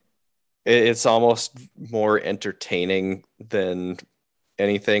 it's almost more entertaining than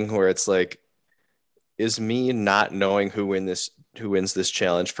anything. Where it's like, is me not knowing who wins this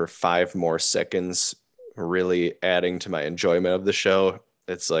challenge for 5 more seconds really adding to my enjoyment of the show?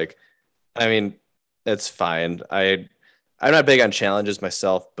 It's like, I mean, it's fine. I'm not big on challenges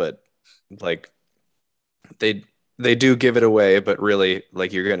myself, but like they do give it away, but really,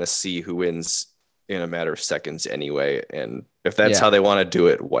 like, you're gonna see who wins in a matter of seconds anyway. And if that's Yeah. how they want to do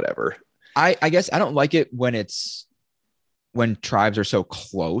it, whatever. I guess I don't like it when tribes are so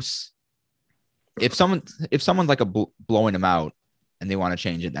close. If someone's like blowing them out and they want to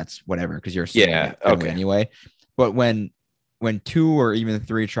change it, that's whatever, because you're assuming Yeah, they're gonna win okay. anyway. But when 2 or even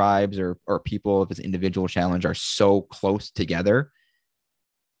 3 tribes or people, if it's individual challenge, are so close together,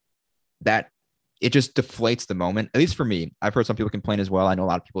 that it just deflates the moment. At least for me, I've heard some people complain as well. I know a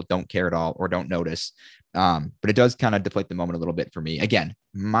lot of people don't care at all or don't notice, but it does kind of deflate the moment a little bit for me. Again,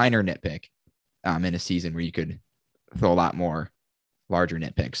 minor nitpick in a season where you could throw a lot more larger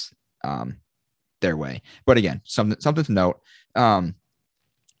nitpicks their way. But again, something to note.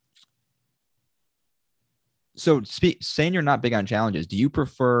 So saying you're not big on challenges, do you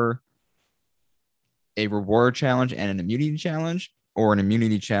prefer a reward challenge and an immunity challenge, or an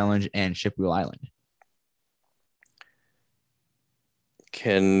immunity challenge and Ship Wheel Island?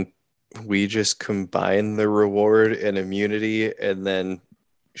 Can we just combine the reward and immunity and then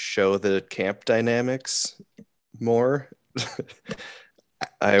show the camp dynamics more?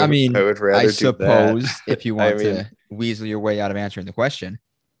 I mean, I would rather I do suppose that. if you want to weasel your way out of answering the question,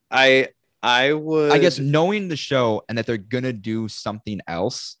 I would. I guess knowing the show and that they're gonna do something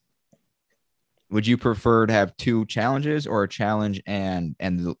else, would you prefer to have 2 challenges or a challenge and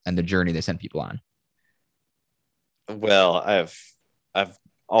the journey they send people on? Well, I've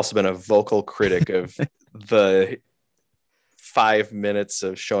also been a vocal critic of the 5 minutes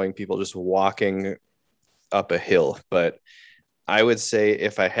of showing people just walking up a hill, but I would say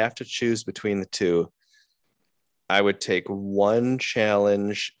if I have to choose between the 2, I would take one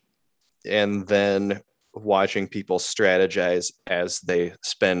challenge and then watching people strategize as they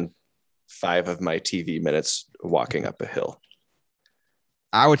spend 5 of my TV minutes walking up a hill.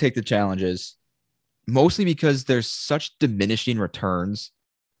 I would take the challenges, mostly because there's such diminishing returns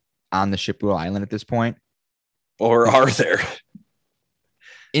on the Ship Wheel Island at this point. Or are there?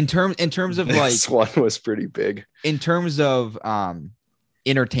 In terms of like, This one was pretty big. in terms of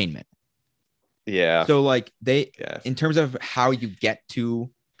entertainment. Yeah. So like Yeah. in terms of how you get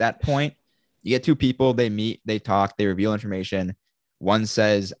to that point, you get 2 people, they meet, they talk, they reveal information. One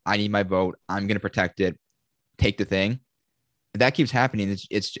says, I need my vote, I'm going to protect it, take the thing. If that keeps happening,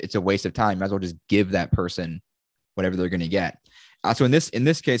 it's a waste of time. Might as well just give that person whatever they're going to get. So in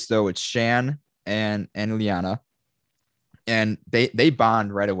this case, though, it's Shan and Liana, and they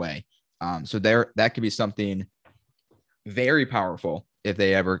bond right away. So that could be something very powerful if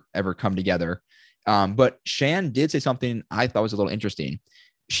they ever come together. But Shan did say something I thought was a little interesting.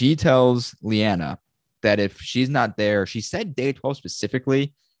 She tells Liana that if she's not there, she said day 12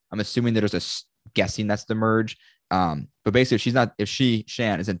 specifically. I'm assuming that there's guessing that's the merge. But basically, if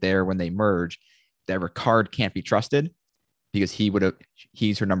Shan isn't there when they merge, that Ricard can't be trusted because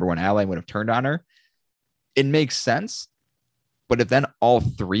he's her number one ally and would have turned on her. It makes sense. But if then all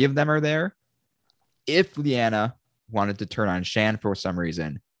three of them are there, if Liana wanted to turn on Shan for some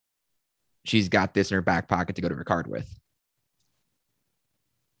reason, she's got this in her back pocket to go to Ricard with.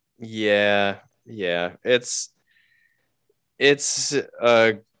 Yeah. It's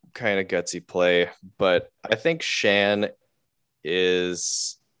a kind of gutsy play, but I think Shan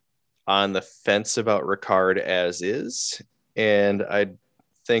is on the fence about Ricard as is. And I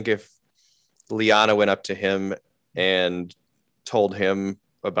think if Liana went up to him and told him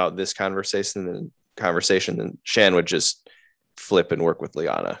about this conversation, then Shan would just flip and work with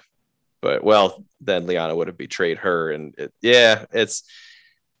Liana. But then Liana would have betrayed her. And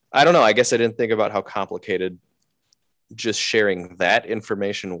I don't know. I guess I didn't think about how complicated just sharing that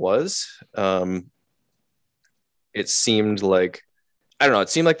information was. It seemed like, I don't know, it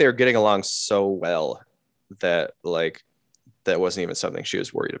seemed like they were getting along so well that that wasn't even something she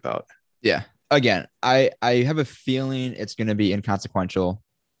was worried about. Yeah. Again, I have a feeling it's going to be inconsequential.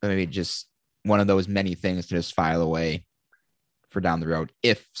 Maybe just one of those many things to just file away for down the road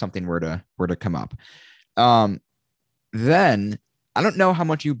if something were to come up. Then I don't know how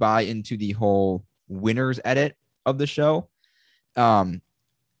much you buy into the whole winner's edit of the show. But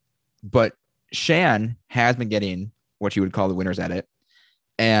Shan has been getting what you would call the winner's edit.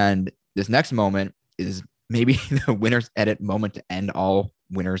 And this next moment is maybe the winner's edit moment to end all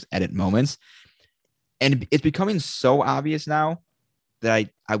winner's edit moments. And it's becoming so obvious now that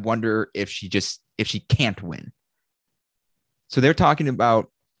I wonder if she can't win. So they're talking about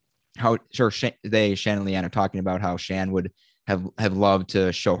how Shan and Leanne are talking about how Shan would have loved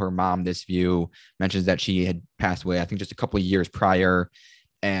to show her mom this view, mentions that she had passed away, I think just a couple of years prior.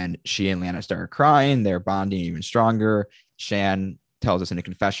 And she and Lana started crying. They're bonding even stronger. Shan tells us in a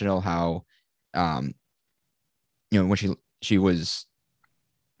confessional how, when she was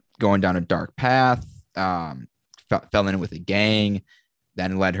going down a dark path, fell in with a gang,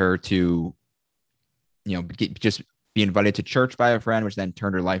 then led her to, just be invited to church by a friend, which then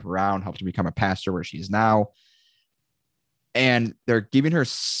turned her life around, helped her become a pastor where she is now. And they're giving her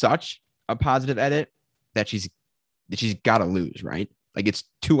such a positive edit that she's got to lose, right? Like, it's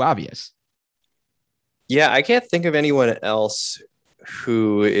too obvious. Yeah, I can't think of anyone else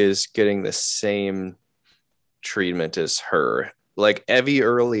who is getting the same treatment as her. Like, Evie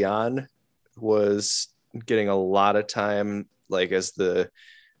early on was getting a lot of time, like, as the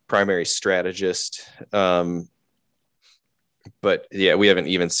primary strategist. But yeah, we haven't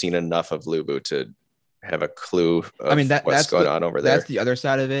even seen enough of Lubu to have a clue of what's going on over there. That's the other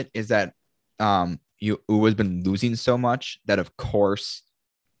side of it, is that Wu has been losing so much that, of course,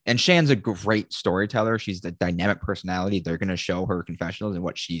 and Shan's a great storyteller. She's a dynamic personality. They're going to show her confessionals and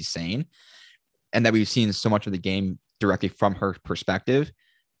what she's saying, and that we've seen so much of the game directly from her perspective,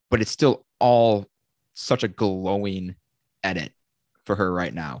 but it's still all such a glowing edit for her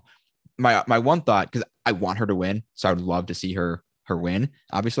right now. My one thought, because I want her to win, so I would love to see her win,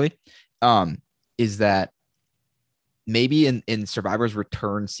 obviously, is that maybe in Survivor's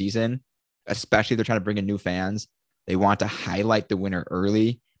return season, especially if they're trying to bring in new fans, they want to highlight the winner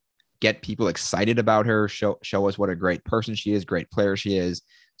early, get people excited about her, show us what a great person she is, great player she is.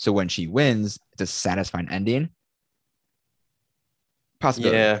 So when she wins, it's a satisfying ending.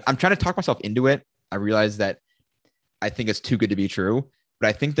 Possibility. Yeah. I'm trying to talk myself into it. I realize that I think it's too good to be true, but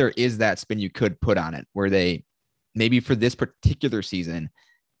I think there is that spin you could put on it where they, maybe for this particular season,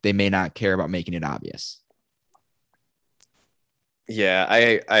 they may not care about making it obvious. Yeah,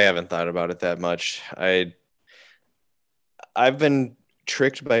 I haven't thought about it that much. I've been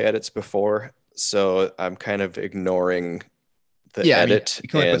tricked by edits before, so I'm kind of ignoring the edit. You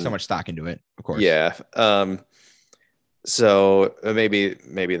can only put so much stock into it, of course. Yeah. So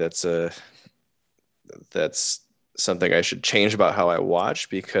maybe that's something I should change about how I watch,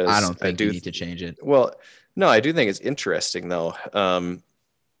 because I don't think you need to change it. Well, no, I do think it's interesting though.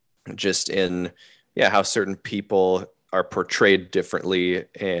 Just in how certain people are portrayed differently,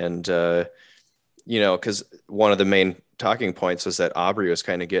 and because one of the main talking points was that Aubrey was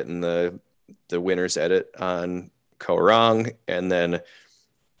kind of getting the winner's edit on Kaoh Rong, and then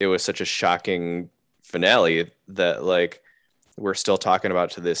it was such a shocking finale that like we're still talking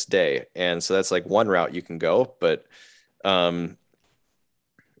about to this day. And so that's like one route you can go, but I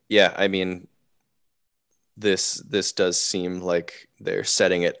mean, this does seem like they're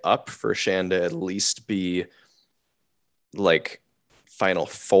setting it up for Shan to at least be like Final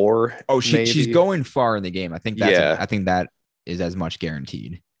Four. Oh, she's maybe. going far in the game. I think Yeah. I think that is as much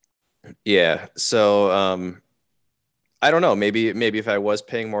guaranteed. Yeah. So I don't know. Maybe if I was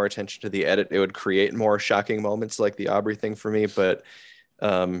paying more attention to the edit, it would create more shocking moments like the Aubrey thing for me. But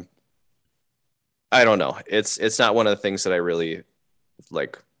um, I don't know. It's not one of the things that I really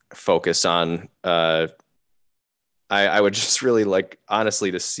like focus on. I would just really like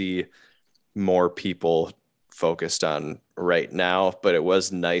honestly to see more people focused on right now. But it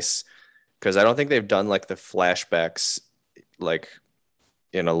was nice because I don't think they've done like the flashbacks like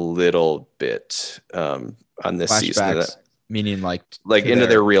in a little bit on this season. Flashbacks, meaning like Like to into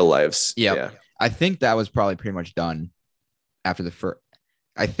their real lives. Yep. Yeah. I think that was probably pretty much done after the first.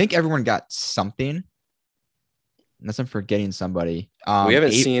 I think everyone got something. Unless I'm forgetting somebody. We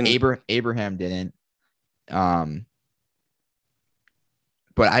haven't seen Abraham didn't. But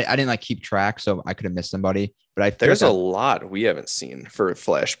I didn't like keep track, so I could have missed somebody. But there's a lot we haven't seen for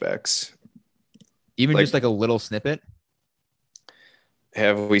flashbacks. Even just like a little snippet.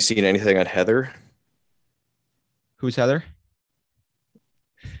 Have we seen anything on Heather? Who's Heather?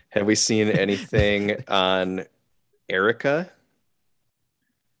 Have we seen anything on Erica?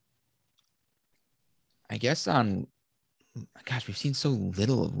 I guess on. Gosh, we've seen so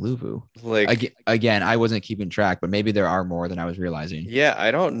little of Luvu. Like again, I wasn't keeping track, but maybe there are more than I was realizing. Yeah,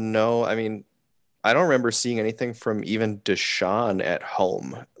 I don't know. I mean, I don't remember seeing anything from even Deshaun at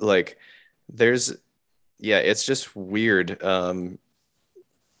home. Like, it's just weird.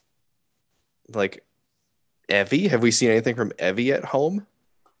 Like Evie, have we seen anything from Evie at home?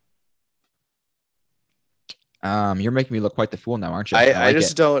 You're making me look quite the fool now, aren't you? I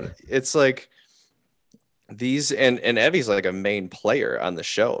just don't. It's like these and Evie's like a main player on the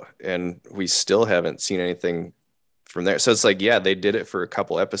show, and we still haven't seen anything from there. So it's like, yeah, they did it for a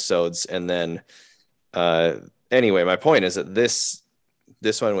couple episodes, and then anyway, my point is that this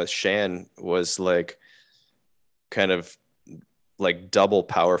one with Shan was like kind of like double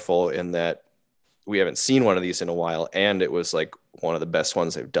powerful in that we haven't seen one of these in a while, and it was like one of the best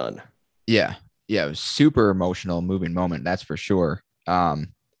ones they've done. Yeah, it was super emotional, moving moment, that's for sure. I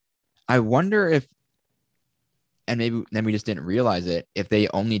wonder if, and maybe then we just didn't realize it, if they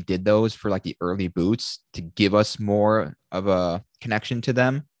only did those for like the early boots to give us more of a connection to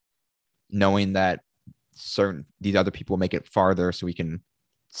them, knowing that these other people make it farther so we can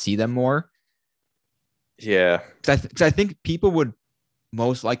see them more. Yeah. Because I think people would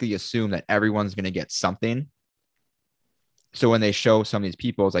most likely assume that everyone's going to get something. So when they show some of these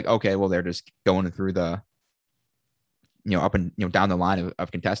people, it's like, okay, well, they're just going through the, up and, down the line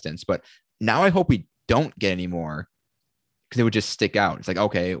of contestants. But now I hope we don't get any more because it would just stick out. It's like,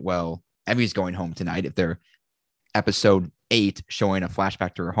 okay, well, Emmy's going home tonight if they're episode 8 showing a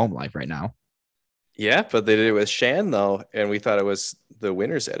flashback to her home life right now. Yeah, but they did it with Shan though, and we thought it was the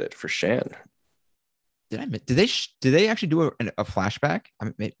winner's edit for Shan. Did they actually do a flashback?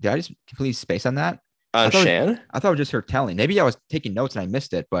 I mean, did I just completely space on that? On Shan? I thought it was just her telling. Maybe I was taking notes and I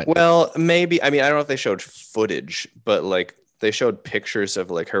missed it, but well, maybe. I mean, I don't know if they showed footage, but like they showed pictures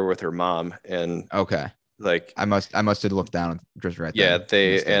of like her with her mom, and okay, like I must have looked down and just read. Yeah,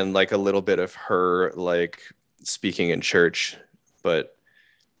 and like a little bit of her like speaking in church, but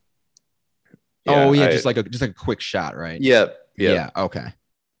yeah, just like a quick shot, right? Yeah. Okay.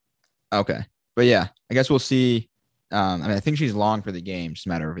 But yeah, I guess we'll see. I mean, I think she's long for the game. Just a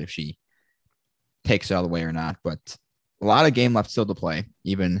matter of if she takes it all the way or not. But a lot of game left still to play,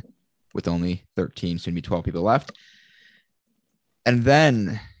 even with only 13, soon to be 12 people left. And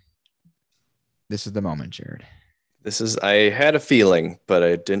then this is the moment, Jared. I had a feeling, but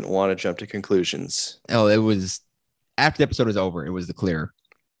I didn't want to jump to conclusions. Oh, it was after the episode was over. It was the clear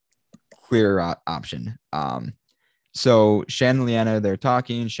option. So Shan and Leanna, they're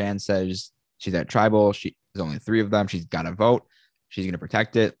talking. Shan says she's at tribal. There's only 3 of them. She's got to vote. She's going to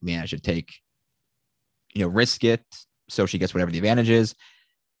protect it. Leanna should risk it so she gets whatever the advantage is.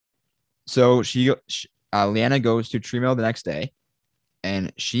 So Leanna goes to Tree Mill the next day,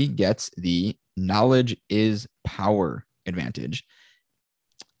 and she gets the knowledge is power advantage.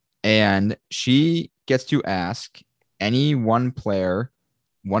 And she gets to ask any one player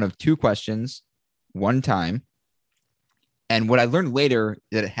one of 2 questions one time. And what I learned later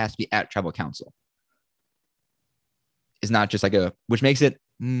is that it has to be at tribal council. It's not just which makes it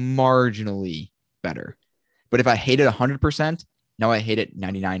marginally better. But if I hate it 100%, now I hate it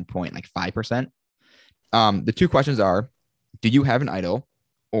 99.5%. The 2 questions are, do you have an idol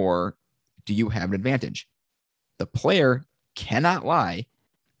or do you have an advantage? The player cannot lie.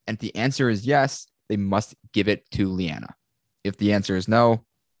 And if the answer is yes, they must give it to Liana. If the answer is no,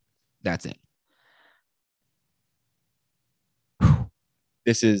 that's it.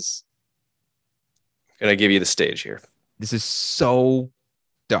 This is Gonna give you the stage here. This is so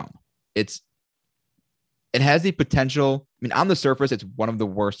dumb. It has the potential. I mean, on the surface, it's one of the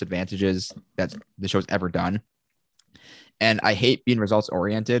worst advantages that the show's ever done. And I hate being results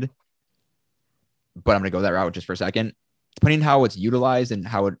oriented, but I'm going to go that route just for a second. Depending on how it's utilized and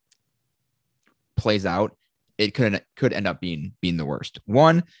how it plays out, it could end up being the worst.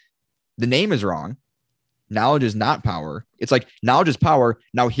 One, the name is wrong. Knowledge is not power. It's like knowledge is power.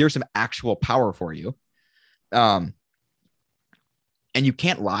 Now here's some actual power for you. And you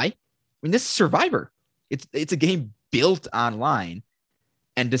can't lie. I mean, this is Survivor. It's a game built on lying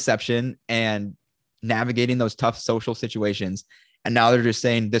and deception and navigating those tough social situations. And now they're just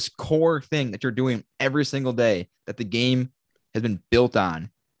saying this core thing that you're doing every single day that the game has been built on,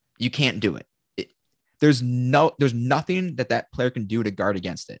 you can't do it. There's nothing that player can do to guard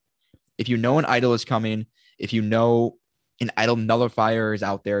against it. If you know an idol is coming, if you know an idol nullifier is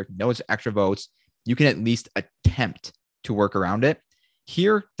out there, knows extra votes, you can at least attempt to work around it.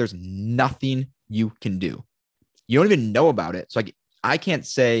 Here, there's nothing you can do. You don't even know about it. So I can't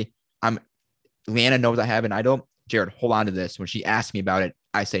say Liana knows I have an idol. Jared, hold on to this. When she asks me about it,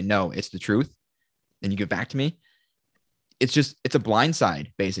 I say, no, it's the truth. Then you give it back to me. It's a blind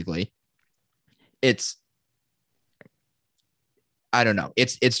side, basically. I don't know.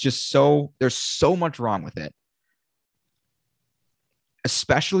 It's just there's so much wrong with it.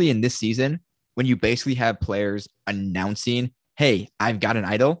 Especially in this season, when you basically have players announcing, hey, I've got an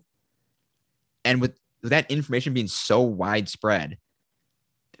idol. And with that information being so widespread,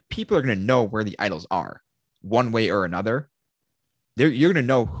 people are going to know where the idols are one way or another. You're going to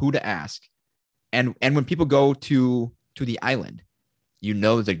know who to ask. And when people go to the island,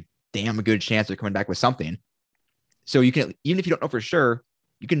 there's a damn good chance they're coming back with something. So you can, even if you don't know for sure,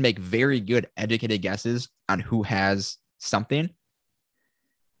 you can make very good educated guesses on who has something.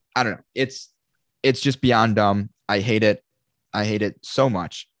 I don't know. It's just beyond dumb. I hate it. I hate it so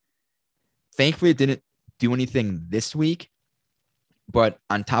much. Thankfully, it didn't do anything this week. But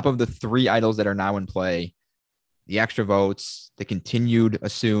on top of the 3 idols that are now in play, the extra votes, the continued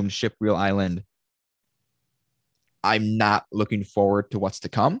assumed ship Real Island, I'm not looking forward to what's to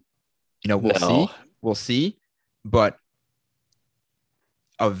come. We'll see. But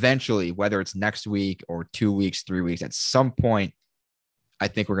eventually, whether it's next week or 2 weeks, 3 weeks, at some point, I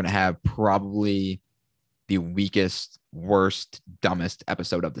think we're going to have probably the weakest, worst, dumbest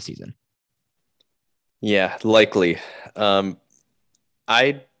episode of the season. Yeah, likely. I'm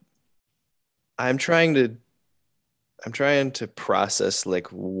trying to process like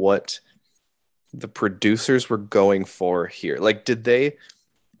what the producers were going for here. Like, did they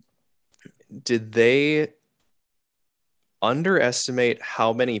underestimate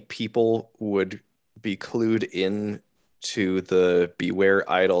how many people would be clued in to the Beware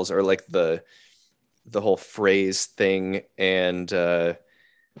idols, or like the whole phrase thing? And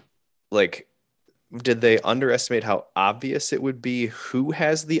like, did they underestimate how obvious it would be who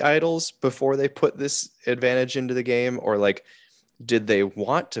has the idols before they put this advantage into the game? Or like, did they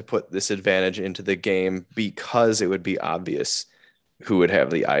want to put this advantage into the game because it would be obvious who would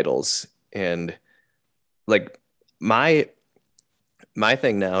have the idols? And like, my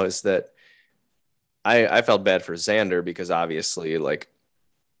thing now is that I felt bad for Xander, because obviously, like,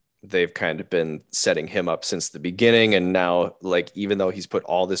 they've kind of been setting him up since the beginning. And now, like, even though he's put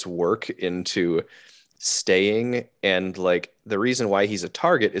all this work into staying, and like, the reason why he's a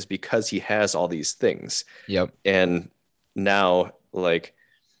target is because he has all these things. Yep. And now, like,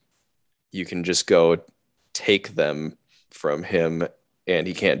 you can just go take them from him and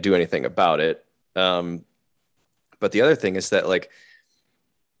he can't do anything about it. But the other thing is that, like,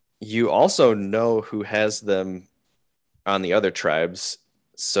 you also know who has them on the other tribes.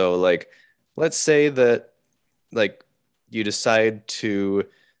 So, like, let's say that, like, you decide to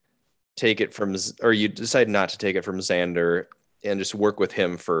take it from, or you decide not to take it from Xander and just work with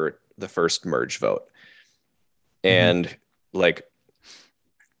him for the first merge vote. And like,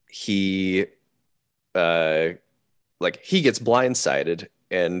 he gets blindsided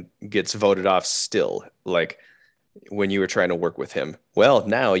and gets voted off still, like, when you were trying to work with him. Well,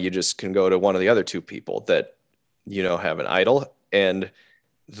 now you just can go to one of the other 2 people that have an idol, and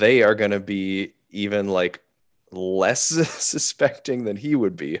they are going to be even like less suspecting than he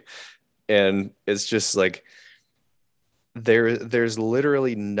would be. And it's just like, there's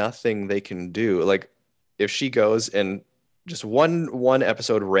literally nothing they can do. Like, if she goes and just one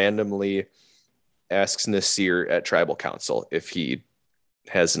episode randomly asks Nasir at tribal council if he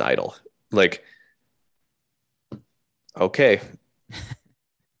has an idol, like, Okay.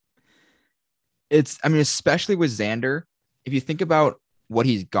 I mean, especially with Xander, if you think about what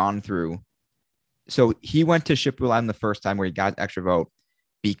he's gone through. So he went to Shippuden Island the first time where he got extra vote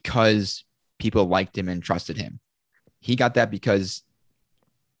because people liked him and trusted him. He got that because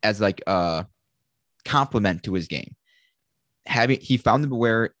as like a compliment to his game. He found the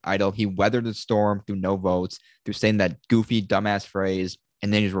Beware idol. He weathered the storm through no votes, through saying that goofy, dumbass phrase,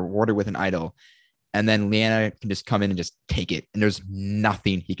 and then he's rewarded with an idol. And then Liana can just come in and just take it, and there's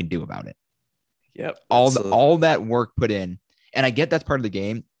nothing he can do about it. Yep. All that work put in, and I get that's part of the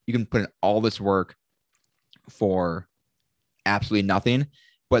game. You can put in all this work for absolutely nothing,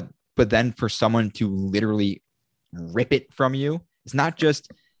 but then for someone to literally rip it from you, it's not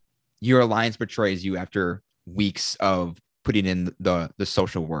just your alliance betrays you after weeks of putting in the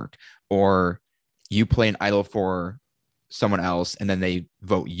social work, or you play an idol for someone else and then they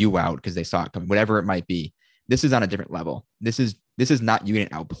vote you out because they saw it coming, whatever it might be. This is on a different level. This is not you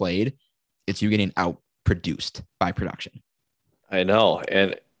getting outplayed. It's you getting outproduced by production. I know.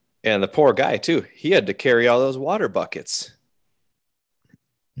 And the poor guy too. He had to carry all those water buckets.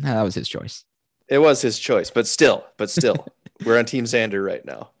 No, that was his choice. It was his choice, but still, we're on Team Xander right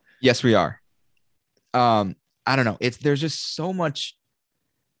now. Yes, we are. I don't know. There's just so much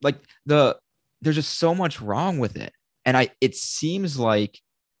there's just so much wrong with it. And it seems like,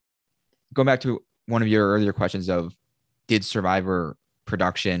 going back to one of your earlier questions of, did Survivor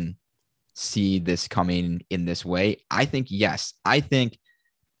production see this coming in this way? I think yes. I think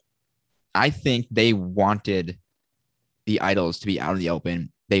they wanted the idols to be out in the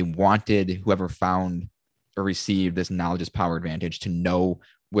open. They wanted whoever found or received this knowledge is power advantage to know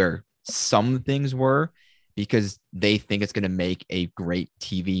where some things were, because they think it's going to make a great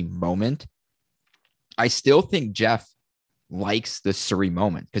TV moment. I still think Jeff likes the Suri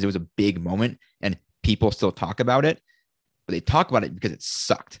moment because it was a big moment and people still talk about it, but they talk about it because it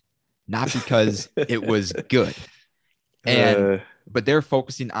sucked, not because it was good. But they're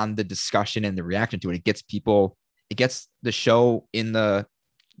focusing on the discussion and the reaction to it. It gets the show in the,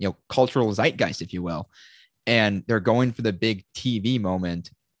 cultural zeitgeist, if you will. And they're going for the big TV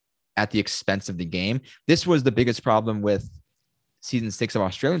moment at the expense of the game. This was the biggest problem with season 6 of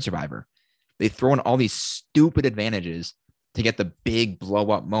Australian Survivor. They throw in all these stupid advantages to get the big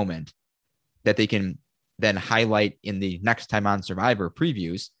blow up moment that they can then highlight in the next time on Survivor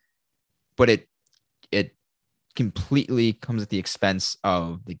previews. But it completely comes at the expense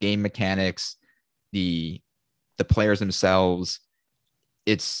of the game mechanics, the players themselves.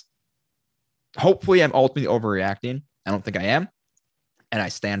 It's hopefully I'm ultimately overreacting. I don't think I am. And I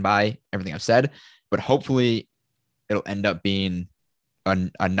stand by everything I've said, but hopefully it'll end up being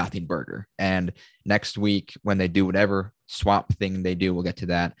a nothing burger. And next week, when they do whatever swap thing they do, we'll get to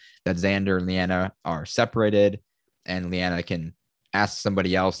that Xander and Liana are separated and Liana can ask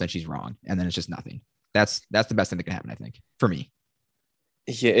somebody else and she's wrong. And then it's just nothing. That's the best thing that can happen, I think, for me.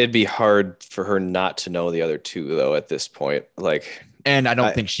 Yeah, it'd be hard for her not to know the other two, though, at this point. And I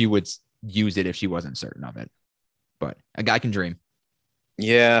don't think she would use it if she wasn't certain of it. But a guy can dream.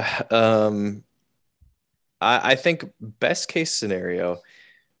 Yeah. I think best case scenario,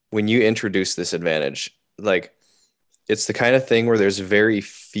 when you introduce this advantage, it's the kind of thing where there's very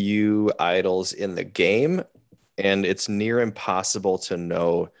few idols in the game and it's near impossible to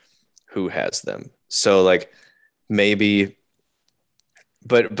know who has them. So maybe,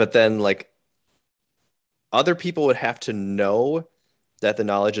 but then other people would have to know that the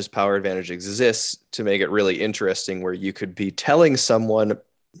knowledge is power advantage exists to make it really interesting, where you could be telling someone,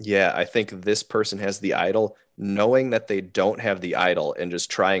 yeah, I think this person has the idol, knowing that they don't have the idol and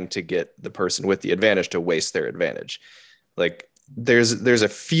just trying to get the person with the advantage to waste their advantage. There's a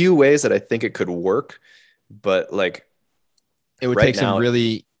few ways that I think it could work, but it would take some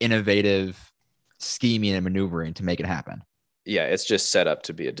really innovative scheming and maneuvering to make it happen. Yeah, it's just set up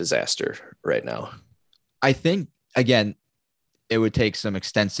to be a disaster right now. I think, again, it would take some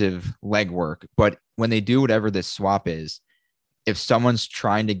extensive legwork, but when they do whatever this swap is, if someone's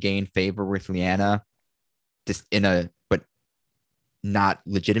trying to gain favor with Liana, but not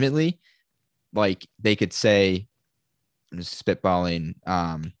legitimately, they could say, I'm just spitballing,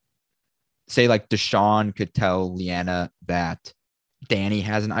 say Deshawn could tell Liana that Danny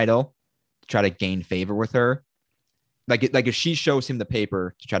has an idol to try to gain favor with her. If she shows him the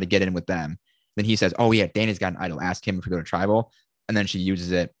paper to try to get in with them, then he says, oh yeah, Danny's got an idol. Ask him if we go to tribal. And then she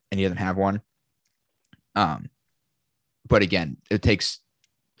uses it and he doesn't have one. But again, it takes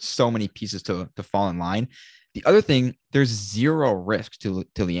so many pieces to fall in line. The other thing, there's zero risk to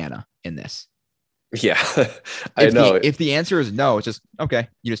Liana in this. Yeah, I know. If the answer is no, it's just, okay,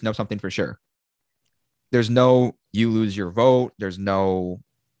 you just know something for sure. There's no you lose your vote. There's no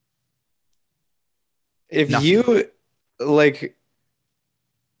If nothing. you like,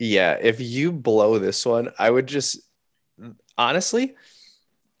 yeah, if you blow this one, I would just honestly,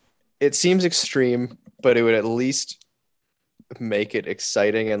 it seems extreme, but it would at least make it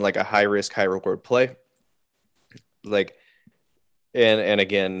exciting and like a high risk, high reward play. Like, and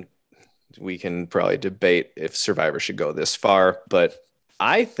again, we can probably debate if Survivor should go this far, but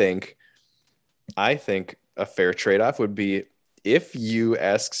I think a fair trade-off would be if you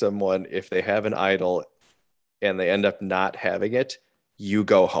ask someone if they have an idol and they end up not having it, you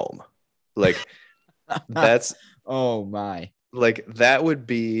go home. Like that's Oh my. like that would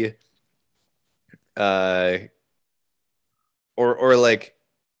be uh or like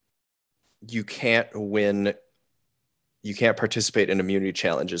you can't win, you can't participate in immunity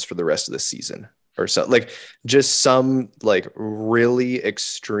challenges for the rest of the season or so, like just some like really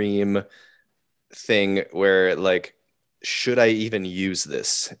extreme thing where like should I even use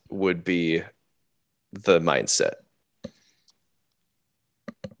this would be the mindset.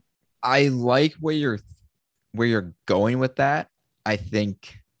 I like where you're going with that. I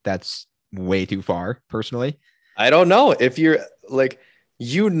think that's way too far, personally. I don't know if you're like,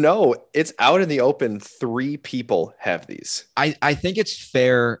 it's out in the open. 3 people have these. I think it's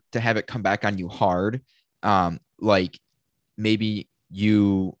fair to have it come back on you hard. Like maybe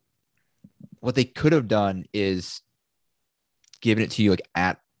you what they could have done is given it to you like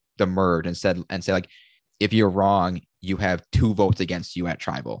at the merge and say like if you're wrong, you have 2 votes against you at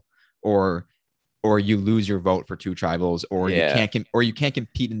tribal, or you lose your vote for 2 tribals, or Yeah. you can't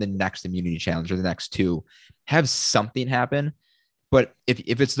compete in the next immunity challenge or the next 2. Have something happen. But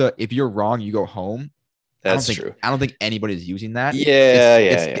if you're wrong, you go home. That's true. I don't think anybody's using that. Yeah.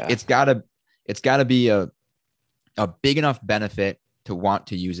 It's gotta be a big enough benefit to want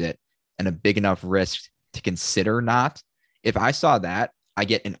to use it and a big enough risk to consider not. If I saw that, I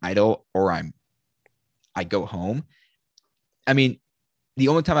get an idol or I go home. I mean, the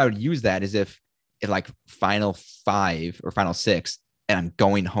only time I would use that is if in like final 5 or final 6 and I'm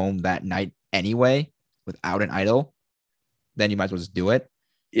going home that night anyway without an idol, then you might as well just do it.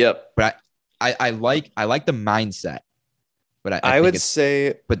 Yep. But I like the mindset. But I would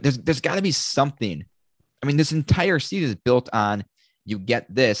say, but there's got to be something. I mean, this entire season is built on you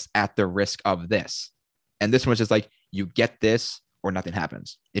get this at the risk of this, and this one's just like you get this or nothing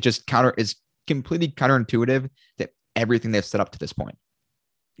happens. It just is completely counterintuitive to everything they've set up to this point.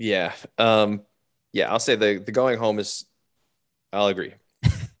 yeah. Yeah, I'll say the going home is, I'll agree.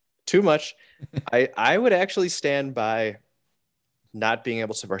 Too much. I would actually stand by not being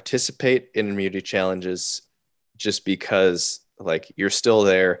able to participate in immunity challenges just because like you're still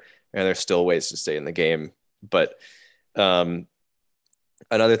there and there's still ways to stay in the game. But another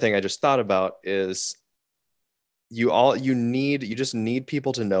thing I just thought about is you just need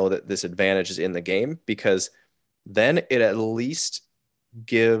people to know that this advantage is in the game, because then it at least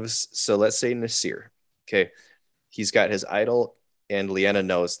gives, so let's say Nasir, okay, he's got his idol and Leanna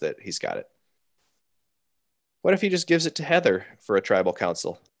knows that he's got it. What if he just gives it to Heather for a tribal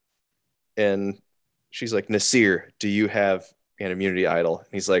council? And she's like, Nasir, do you have an immunity idol? And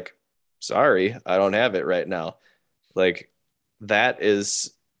he's like, sorry, I don't have it right now. Like that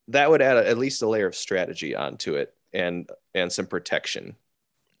would add at least a layer of strategy onto it and some protection.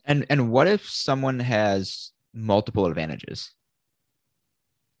 And what if someone has multiple advantages?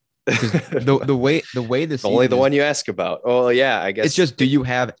 the way this only the one you ask about. Oh yeah, I guess it's just, do you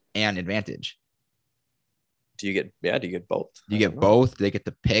have an advantage? Do you get both? Do you get both? Do they get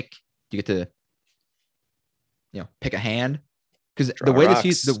to pick? Do you get to pick a hand? Because the way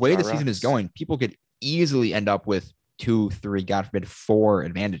the season is going, people could easily end up with 2, 3, God forbid, 4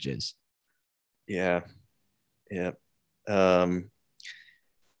 advantages. Yeah.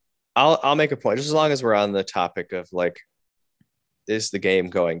 I'll make a point, just as long as we're on the topic of like, is the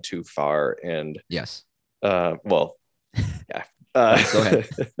game going too far? And yes. Well, yeah. Go ahead.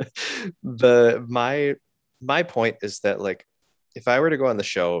 My point is that like, if I were to go on the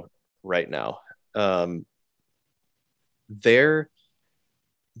show right now, there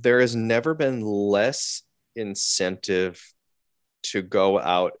has never been less incentive to go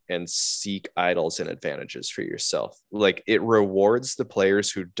out and seek idols and advantages for yourself. Like it rewards the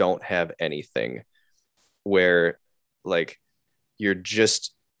players who don't have anything, where like you're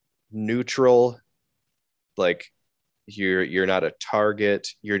just neutral, like you're not a target,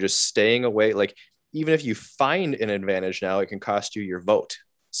 you're just staying away. Like even if you find an advantage now, it can cost you your vote.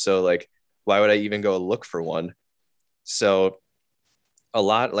 So like, why would I even go look for one? So a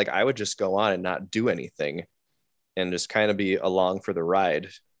lot, like I would just go on and not do anything and just kind of be along for the ride.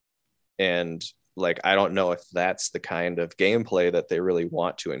 And like, I don't know if that's the kind of gameplay that they really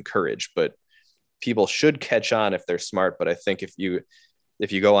want to encourage, but people should catch on if they're smart. But I think if you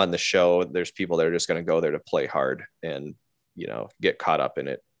go on the show, there's people that are just going to go there to play hard and, get caught up in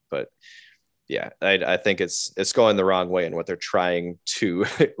it. But yeah, I think it's going the wrong way in what they're trying to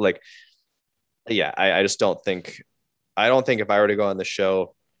like. Yeah, I just don't think if I were to go on the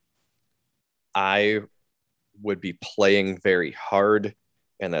show, I would be playing very hard,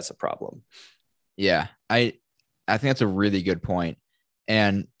 and that's a problem. Yeah, I think that's a really good point.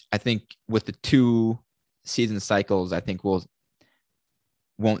 And I think with the 2 season cycles, I think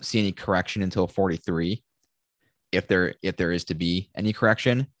won't see any correction until 43, if there is to be any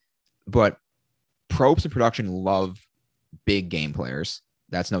correction. But Probst and production love big game players.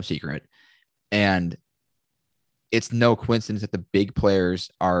 That's no secret. And it's no coincidence that the big players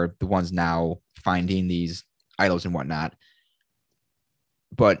are the ones now finding these idols and whatnot.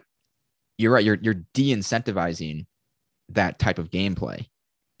 But you're right. You're de-incentivizing that type of gameplay.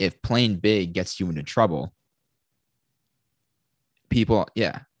 If playing big gets you into trouble, people,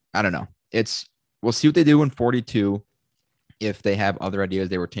 I don't know. We'll see what they do in 42, if they have other ideas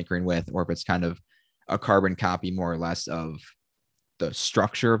they were tinkering with, or if it's kind of a carbon copy more or less of the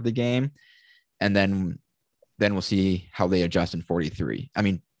structure of the game. And then we'll see how they adjust in 43. I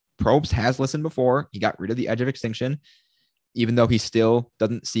mean, Probst has listened before. He got rid of the Edge of Extinction, even though he still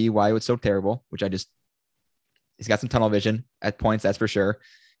doesn't see why it was so terrible, which he's got some tunnel vision at points, that's for sure.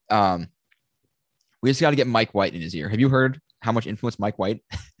 We just got to get Mike White in his ear. Have you heard how much influence Mike White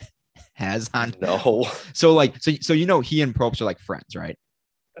has on? No. So he and Probst are like friends, right?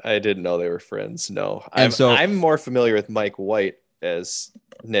 I didn't know they were friends. No. And I'm more familiar with Mike White as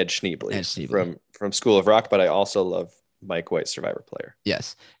Ned Schneebly, from School of Rock, but I also love Mike White, Survivor player.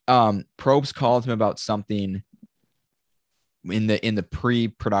 Yes. Probst called him about something in the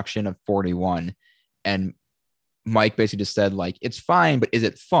pre-production of 41, and Mike basically just said, like, it's fine, but is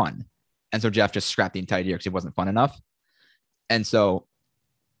it fun? And so Jeff just scrapped the entire year because it wasn't fun enough. And so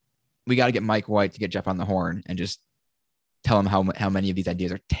we got to get Mike White to get Jeff on the horn and just tell him how many of these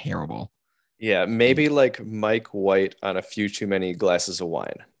ideas are terrible. Yeah, maybe like Mike White on a few too many glasses of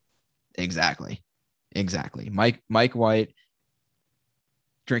wine. Exactly. Mike White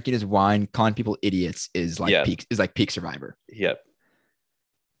drinking his wine, calling people idiots is like peak Survivor. Yep.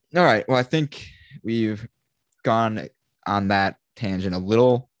 All right. Well, I think we've gone on that tangent a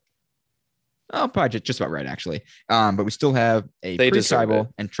little. Oh, probably just about right, actually. But we still have a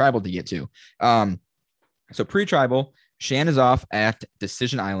pre-tribal and tribal to get to. So pre-tribal, Shan is off at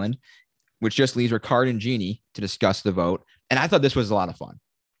Decision Island, which just leaves Ricard and Jeannie to discuss the vote. And I thought this was a lot of fun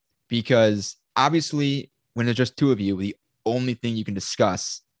because obviously when there's just 2 of you, the only thing you can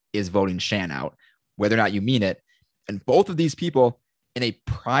discuss is voting Shan out, whether or not you mean it. And both of these people in a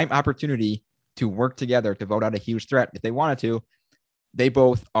prime opportunity to work together to vote out a huge threat if they wanted to, they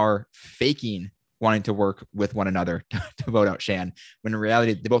both are faking wanting to work with one another to vote out Shan, when in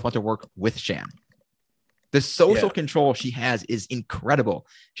reality, they both want to work with Shan. The social control she has is incredible.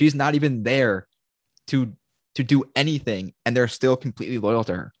 She's not even there to do anything, and they're still completely loyal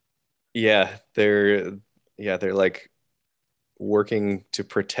to her. Yeah, they're like working to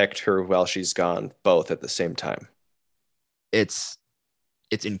protect her while she's gone, both at the same time. It's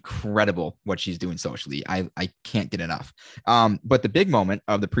incredible what she's doing socially. I can't get enough. But the big moment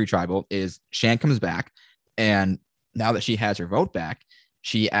of the pre-tribal is Shan comes back, and now that she has her vote back,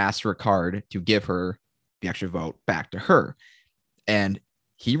 she asks Ricard to give her the extra vote back to her. And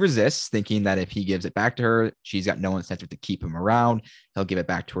he resists, thinking that if he gives it back to her, she's got no incentive to keep him around. He'll give it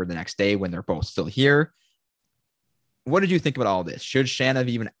back to her the next day when they're both still here. What did you think about all this? Should Shan have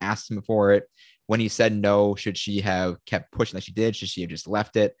even asked him for it? When he said no, should she have kept pushing like she did? Should she have just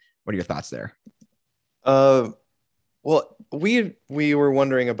left it? What are your thoughts there? Well, we were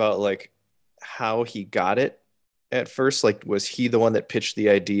wondering about like how he got it at first. Like, was he the one that pitched the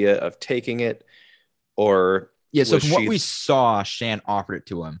idea of taking it? Or so from what we saw, Shan offered it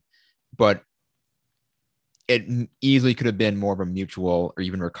to him, but it easily could have been more of a mutual or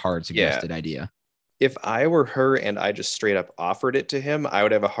even Ricard suggested idea. If I were her and I just straight up offered it to him, I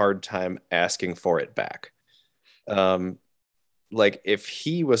would have a hard time asking for it back. Like if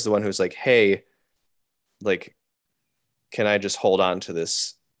he was the one who's like, hey, like, can I just hold on to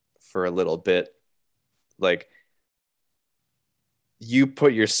this for a little bit? Like, you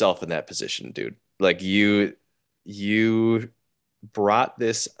put yourself in that position, dude. Like you brought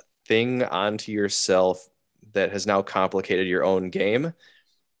this thing onto yourself that has now complicated your own game.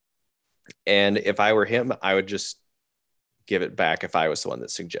 And if I were him, I would just give it back if I was the one that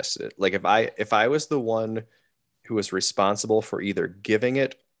suggested it. Like if I was the one who was responsible for either giving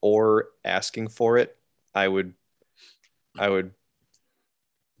it or asking for it, I would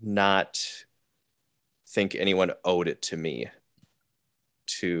not think anyone owed it to me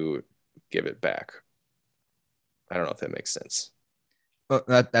to give it back. I don't know if that makes sense. Well,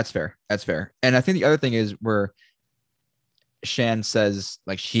 that's fair. That's fair. And I think the other thing is where Shan says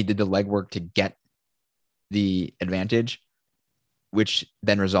like she did the legwork to get the advantage, which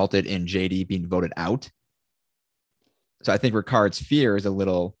then resulted in JD being voted out. So I think Ricard's fear is a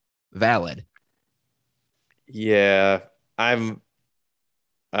little valid. Yeah, I don't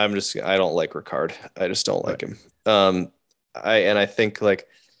like Ricard. I just don't like him. I think like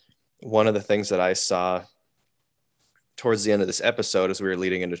one of the things that I saw towards the end of this episode as we were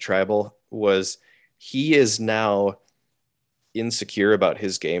leading into tribal was he is now insecure about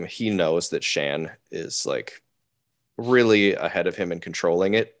his game. He knows that Shan is like really ahead of him and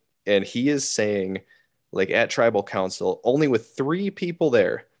controlling it. And he is saying, like at tribal council, only with 3 people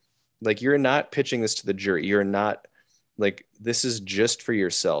there, like you're not pitching this to the jury. You're not like, this is just for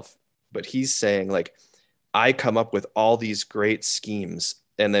yourself. But he's saying, like, I come up with all these great schemes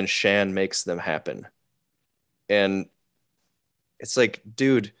and then Shan makes them happen. And it's like,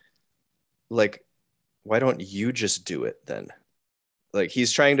 dude, like, why don't you just do it then? Like,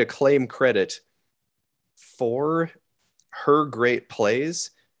 he's trying to claim credit for her great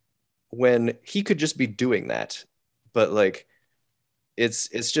plays when he could just be doing that. But like, it's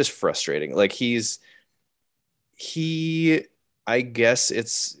just frustrating. Like I guess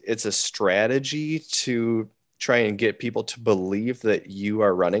it's a strategy to try and get people to believe that you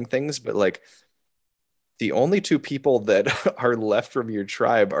are running things, but like the only 2 people that are left from your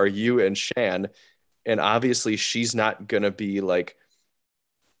tribe are you and Shan, and obviously she's not going to be like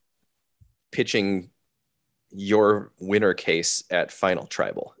pitching your winner case at final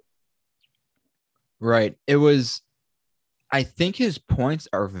tribal. Right. I think his points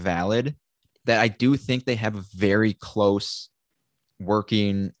are valid, that I do think they have a very close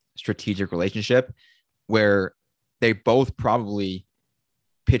working strategic relationship where they both probably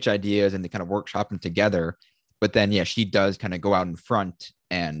pitch ideas and they kind of workshop them together. But then, yeah, she does kind of go out in front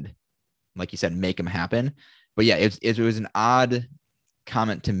and, like you said, make them happen. But yeah, it was an odd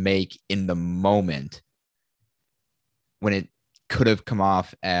comment to make in the moment when it could have come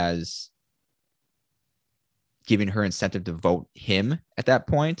off as giving her incentive to vote him at that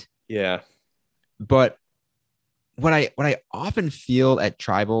point. Yeah. But what I often feel at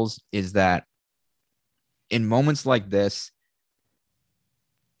tribals is that in moments like this,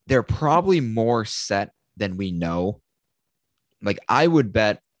 they're probably more set than we know. Like I would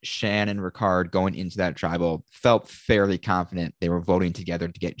bet Shan and Ricard going into that tribal felt fairly confident they were voting together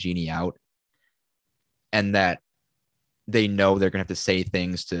to get Jeannie out, and that they know they're going to have to say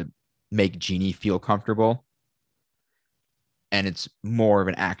things to make Jeannie feel comfortable. And it's more of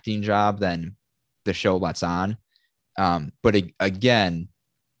an acting job than the show lets on. But again,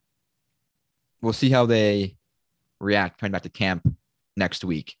 we'll see how they react coming back to camp next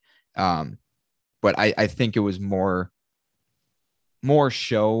week. But I think it was more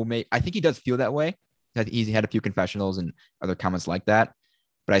show. I think he does feel that way. He had a few confessionals and other comments like that.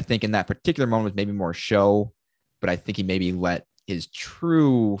 But I think in that particular moment was maybe more show. But I think he maybe let his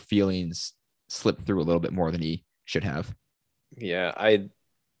true feelings slip through a little bit more than he should have. Yeah, I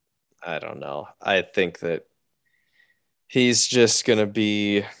don't know. I think that he's just going to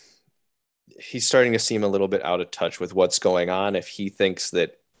be, he's starting to seem a little bit out of touch with what's going on if he thinks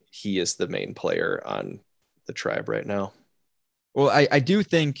that he is the main player on the tribe right now. Well, I do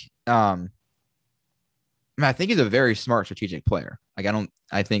think, I think he's a very smart strategic player. Like,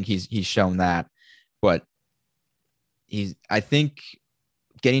 I think he's shown that, but I think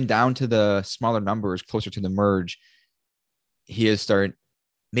getting down to the smaller numbers closer to the merge, he is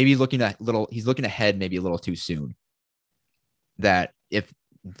maybe he's looking ahead maybe a little too soon. That if,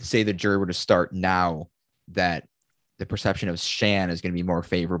 say, the jury were to start now, that the perception of Shan is going to be more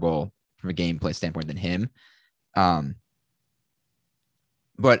favorable from a gameplay standpoint than him.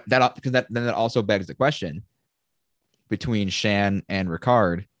 But that also begs the question between Shan and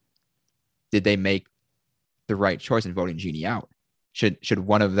Ricard, did they make the right choice in voting Jeannie out? Should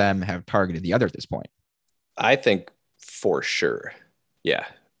one of them have targeted the other at this point? I think for sure. Yeah.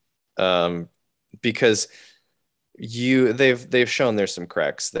 Because they've shown there's some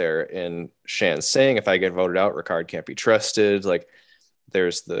cracks there in Shan saying, if I get voted out, Ricard can't be trusted. Like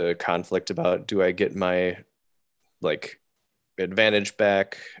there's the conflict about, do I get my like advantage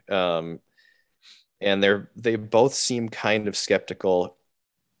back? And they both seem kind of skeptical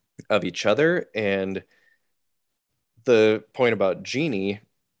of each other. And the point about Jeannie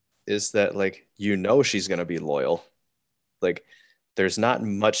is that, like, she's going to be loyal. Like there's not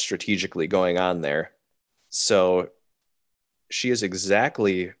much strategically going on there. So she is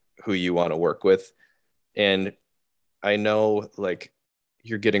exactly who you want to work with. And I know like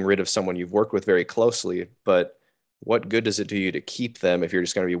you're getting rid of someone you've worked with very closely, but what good does it do you to keep them if you're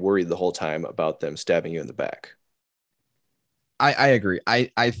just going to be worried the whole time about them stabbing you in the back? I agree.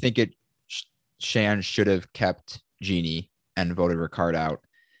 I think Shan should have kept Jeannie and voted Ricard out.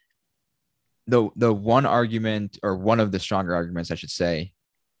 The one argument, or one of the stronger arguments, I should say,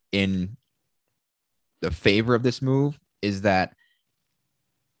 in the favor of this move is that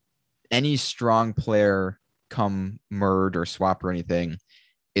any strong player come merge or swap or anything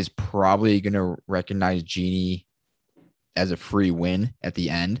is probably going to recognize Jeannie as a free win at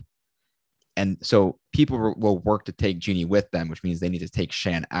the end. And so people will work to take Jeannie with them, which means they need to take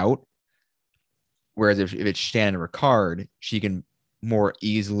Shan out. Whereas if it's Shan and Ricard, she can more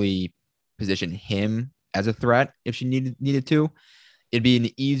easily position him as a threat if she needed to. It'd be an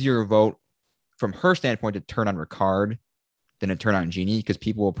easier vote from her standpoint to turn on Ricard than to turn on Jeannie, because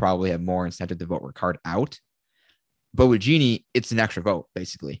people will probably have more incentive to vote Ricard out. But with Jeannie, it's an extra vote,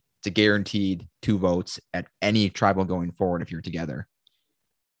 basically. It's a guaranteed 2 votes at any tribal going forward if you're together.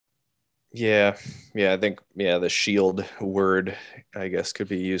 Yeah, I think the shield word, I guess, could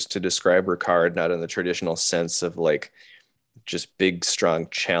be used to describe Ricard, not in the traditional sense of like just big, strong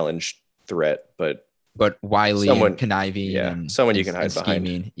challenge threat, but wily someone, and conniving, and someone you can hide behind.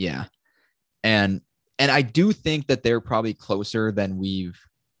 Scheming. Yeah, and I do think that they're probably closer than we've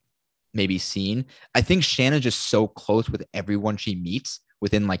maybe seen. I think Shanna's just so close with everyone she meets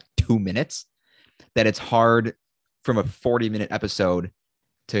within like 2 minutes that it's hard from a 40-minute episode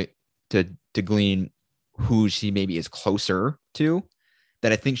to glean who she maybe is closer to.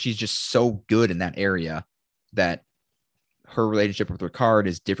 That I think she's just so good in that area that her relationship with Ricard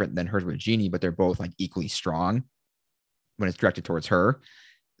is different than hers with Jeannie, but they're both like equally strong when it's directed towards her.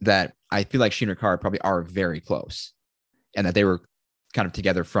 That I feel like she and Ricard probably are very close, and that they were kind of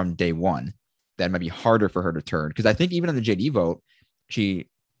together from day one. That might be harder for her to turn, because I think even on the JD vote, she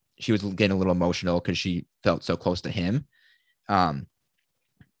was getting a little emotional because she felt so close to him. And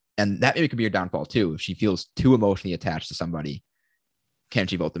that maybe could be her downfall too. If she feels too emotionally attached to somebody, can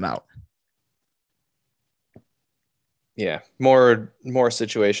she vote them out? Yeah, more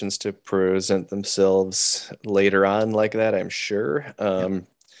situations to present themselves later on like that, I'm sure.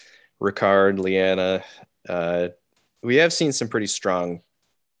 Ricard, Liana, we have seen some pretty strong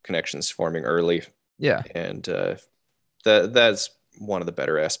connections forming early. Yeah. And that's one of the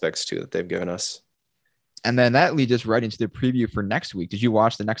better aspects too that they've given us. And then that leads us right into the preview for next week. Did you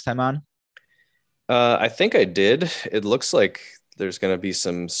watch the Next Time On? I think I did. It looks like there's going to be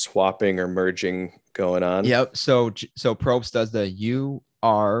some swapping or merging going on. Yep. So Probst does the "you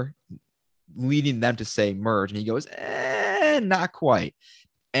are," leading them to say merge, and he goes, not quite.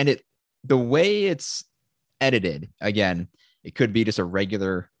 And the way it's edited, again, it could be just a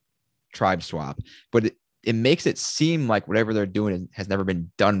regular tribe swap, but it makes it seem like whatever they're doing has never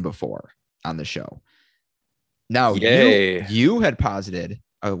been done before on the show. Now, you had posited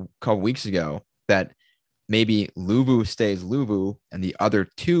a couple weeks ago that maybe Luvu stays Luvu and the other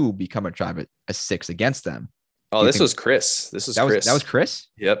 2 become a tribe at a 6 against them. Oh, this was Chris. Chris. That was Chris?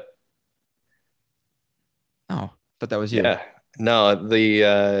 Yep. Oh, thought that was you. Yeah. No, that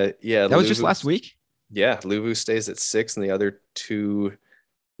Luvu, was just last week. Yeah, Luvu stays at 6 and the other 2,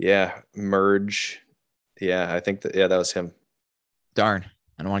 merge. Yeah, I think that was him. Darn.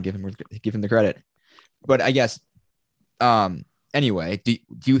 I don't want to give him the credit. But I guess, anyway, do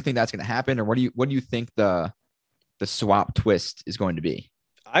you think that's going to happen, or what do you think the swap twist is going to be?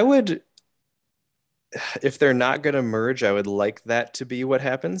 I would, if they're not going to merge, I would like that to be what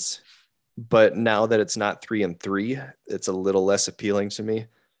happens. But now that it's not 3 and 3, it's a little less appealing to me.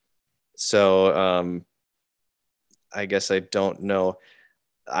 So I guess I don't know.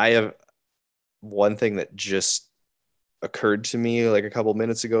 I have one thing that just occurred to me like a couple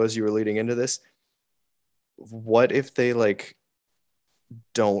minutes ago as you were leading into this. What if they like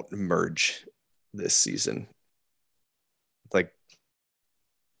don't merge this season? Like,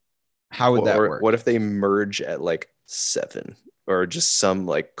 how would that work? What if they merge at like 7 or just some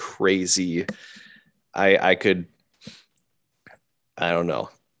like crazy? I don't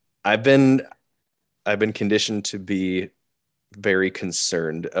know. I've been conditioned to be very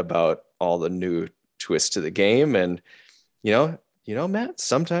concerned about all the new twists to the game, and you know, Matt,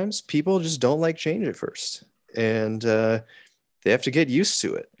 sometimes people just don't like change at first, and they have to get used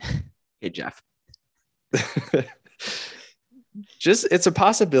to it. Hey, Jeff. It's a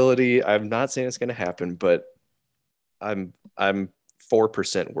possibility. I'm not saying it's going to happen, but I'm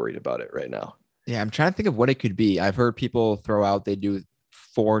 4% worried about it right now. Yeah, I'm trying to think of what it could be. I've heard people throw out they do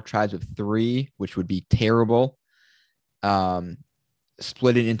 4 tribes of 3, which would be terrible. Um,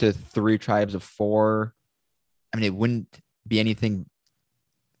 Split it into 3 tribes of 4. I mean, it wouldn't be anything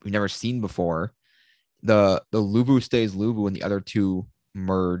we've never seen before. The Luvu stays Luvu and the other 2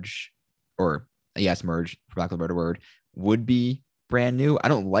 merge, or yes, merge for lack of a better word, would be brand new. I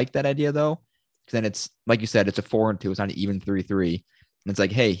don't like that idea though, because then it's like you said, it's a 4 and 2. It's not an even 3-3. And it's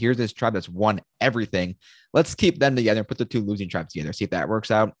like, hey, here's this tribe that's won everything. Let's keep them together and put the 2 losing tribes together. See if that works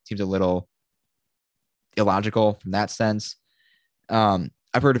out. Seems a little illogical from that sense. I've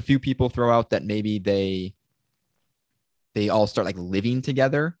heard a few people throw out that maybe they all start like living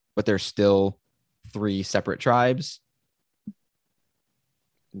together, but they're still 3 separate tribes.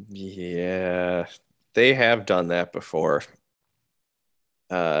 Yeah, they have done that before.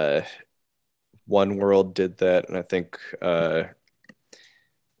 One World did that, and I think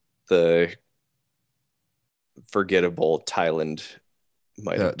the forgettable Thailand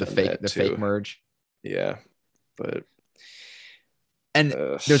might have done that The too. fake merge. Yeah, but and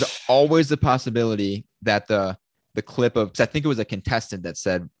there's always the possibility that the clip of, because I think it was a contestant that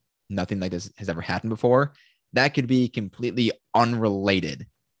said nothing like this has ever happened before, that could be completely unrelated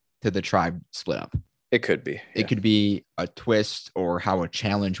to the tribe split up. It could be. It could be a twist or how a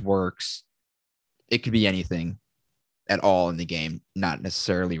challenge works. It could be anything at all in the game, not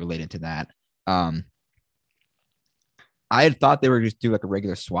necessarily related to that. I had thought they were just do like a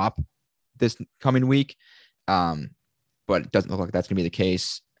regular swap this coming week, but it doesn't look like that's going to be the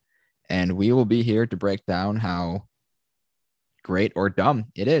case. And we will be here to break down how great or dumb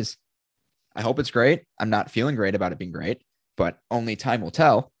it is. I hope it's great. I'm not feeling great about it being great, but only time will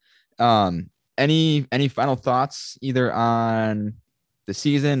tell. Any final thoughts either on the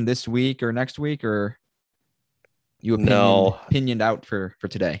season this week or next week, or you opinioned out for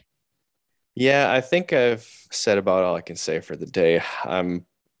today? Yeah, I think I've said about all I can say for the day. I'm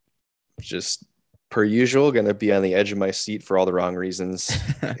just, per usual, going to be on the edge of my seat for all the wrong reasons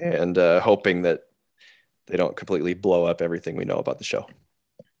and hoping that they don't completely blow up everything we know about the show.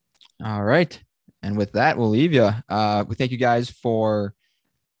 All right. And with that, we'll leave you. We thank you guys for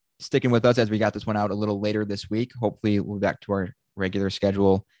sticking with us as we got this one out a little later this week. Hopefully we'll be back to our regular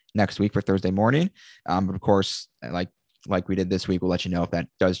schedule next week for Thursday morning. But of course, like we did this week, we'll let you know if that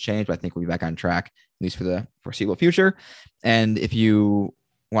does change, but I think we'll be back on track, at least for the foreseeable future. And if you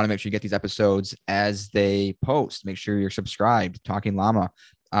want to make sure you get these episodes as they post, make sure you're subscribed. Talking Llama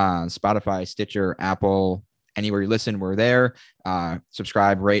on Spotify, Stitcher, Apple, anywhere you listen, we're there.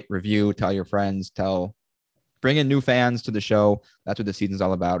 Subscribe, rate, review, tell your friends, bring in new fans to the show. That's what the season's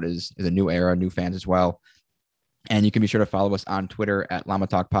all about, is a new era, new fans as well. And you can be sure to follow us on Twitter at Llama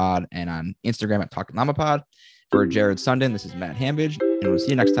Talk Pod and on Instagram at Talking Llama Pod. For Jared Sundin, this is Matt Hambidge, and we'll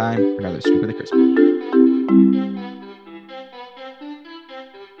see you next time for another Scoop of the Crisp.